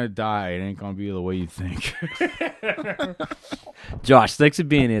I'm gonna die, it ain't gonna be the way you think. Josh, thanks for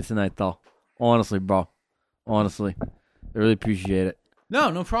being here tonight, though. Honestly, bro. Honestly. I really appreciate it.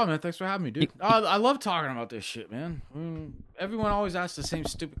 No problem, man. Thanks for having me, dude. I love talking about this shit, man. Everyone always asks the same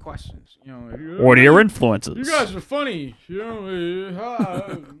stupid questions. You know, What are your influences? You guys are funny. You know,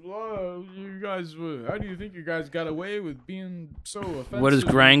 how do you think you guys got away with being so offensive? What does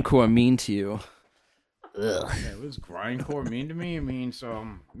grindcore mean to you? Yeah, what does grindcore mean to me? It means a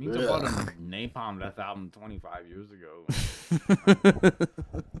lot of Napalm Death album 25 years ago.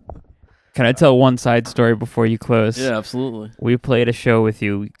 Can I tell one side story before you close? Yeah, absolutely. We played a show with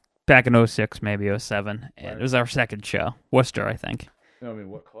you back in 06, maybe 07, and it was our second show. Worcester, I think. I mean,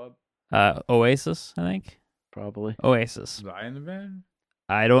 what club? Oasis, I think. Probably. Oasis. Was I in the band?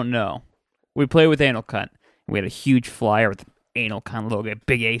 I don't know. We played with Anal Cunt. We had a huge flyer with Anal Cunt logo, a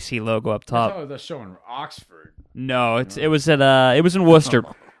big AC logo up I thought top. it was a show in Oxford. No, it was in Worcester.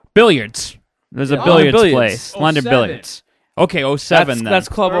 Billiards. There's a billiards billiards. place. London 07. Billiards. Okay, 07 then. That's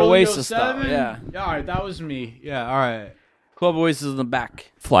Club Early Oasis stuff. 07? Yeah. Yeah, all right, that was me. Yeah, all right. Club Oasis in the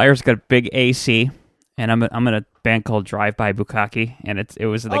back. Flyers got a big AC, and I'm in a band called Drive By Bukkake, and it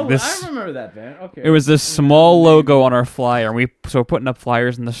was like this. I remember that band. Okay. It was this small logo on our flyer, and we're putting up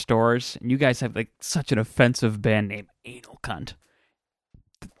flyers in the stores, and you guys have like such an offensive band name, Anal Cunt.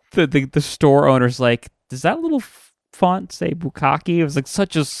 The store owner's like, does that little font say Bukkake? It was like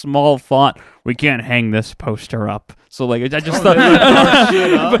such a small font. We can't hang this poster up. So like I just thought,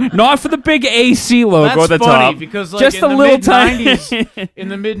 not for the big AC logo That's at the funny top, because like just in a the little mid-90s, in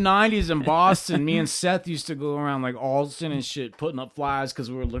the mid-90s in Boston, me and Seth used to go around like Alston and shit, putting up flyers because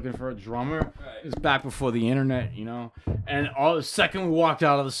we were looking for a drummer. It was back before the internet, you know. And the second we walked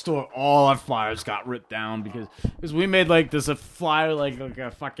out of the store, all our flyers got ripped down because we made like this a flyer like a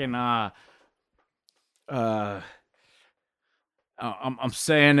fucking I'm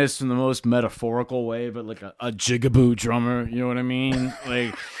saying this in the most metaphorical way, but like a jigaboo drummer, you know what I mean?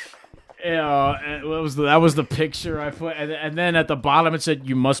 Like, you know, and that was the picture I put, and then at the bottom it said,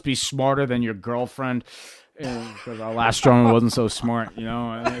 "You must be smarter than your girlfriend," because our last drummer wasn't so smart, you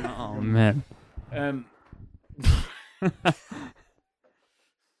know. And, Oh man.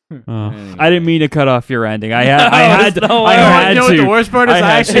 I didn't mean to cut off your ending. I had to. you know what the worst part is?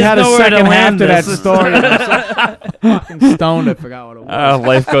 I actually had a nowhere to second half land to that this. story. I was so fucking stoned, I forgot what it was.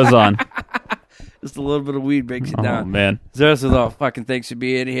 Life goes on. Just a little bit of weed breaks you Oh down. man. Seriously though, fucking thanks for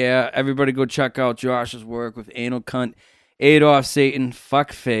being here. Everybody go check out Josh's work with Anal Cunt, Adolf Satan,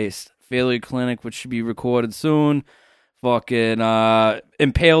 Fuckface, Failure Clinic, which should be recorded soon. Fucking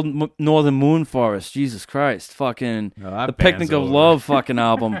Impaled Northern Moon Forest. Jesus Christ. Fucking that the band's Picnic of over. Love fucking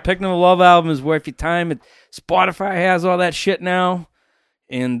album. Picnic of Love album is worth your time. Spotify has all that shit now.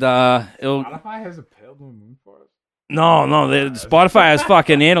 And it'll Spotify has a pale blue moon for us. No, Spotify has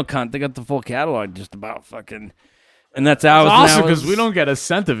fucking Anal Cunt. They got the full catalog just about fucking, and that's ours. It's and awesome ours. because we don't get a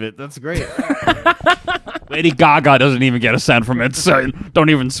cent of it. That's great. Lady Gaga doesn't even get a cent from it, so don't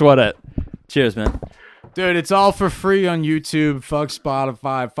even sweat it. Cheers, man. Dude, it's all for free on YouTube. Fuck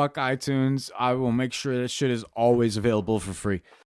Spotify. Fuck iTunes. I will make sure that shit is always available for free.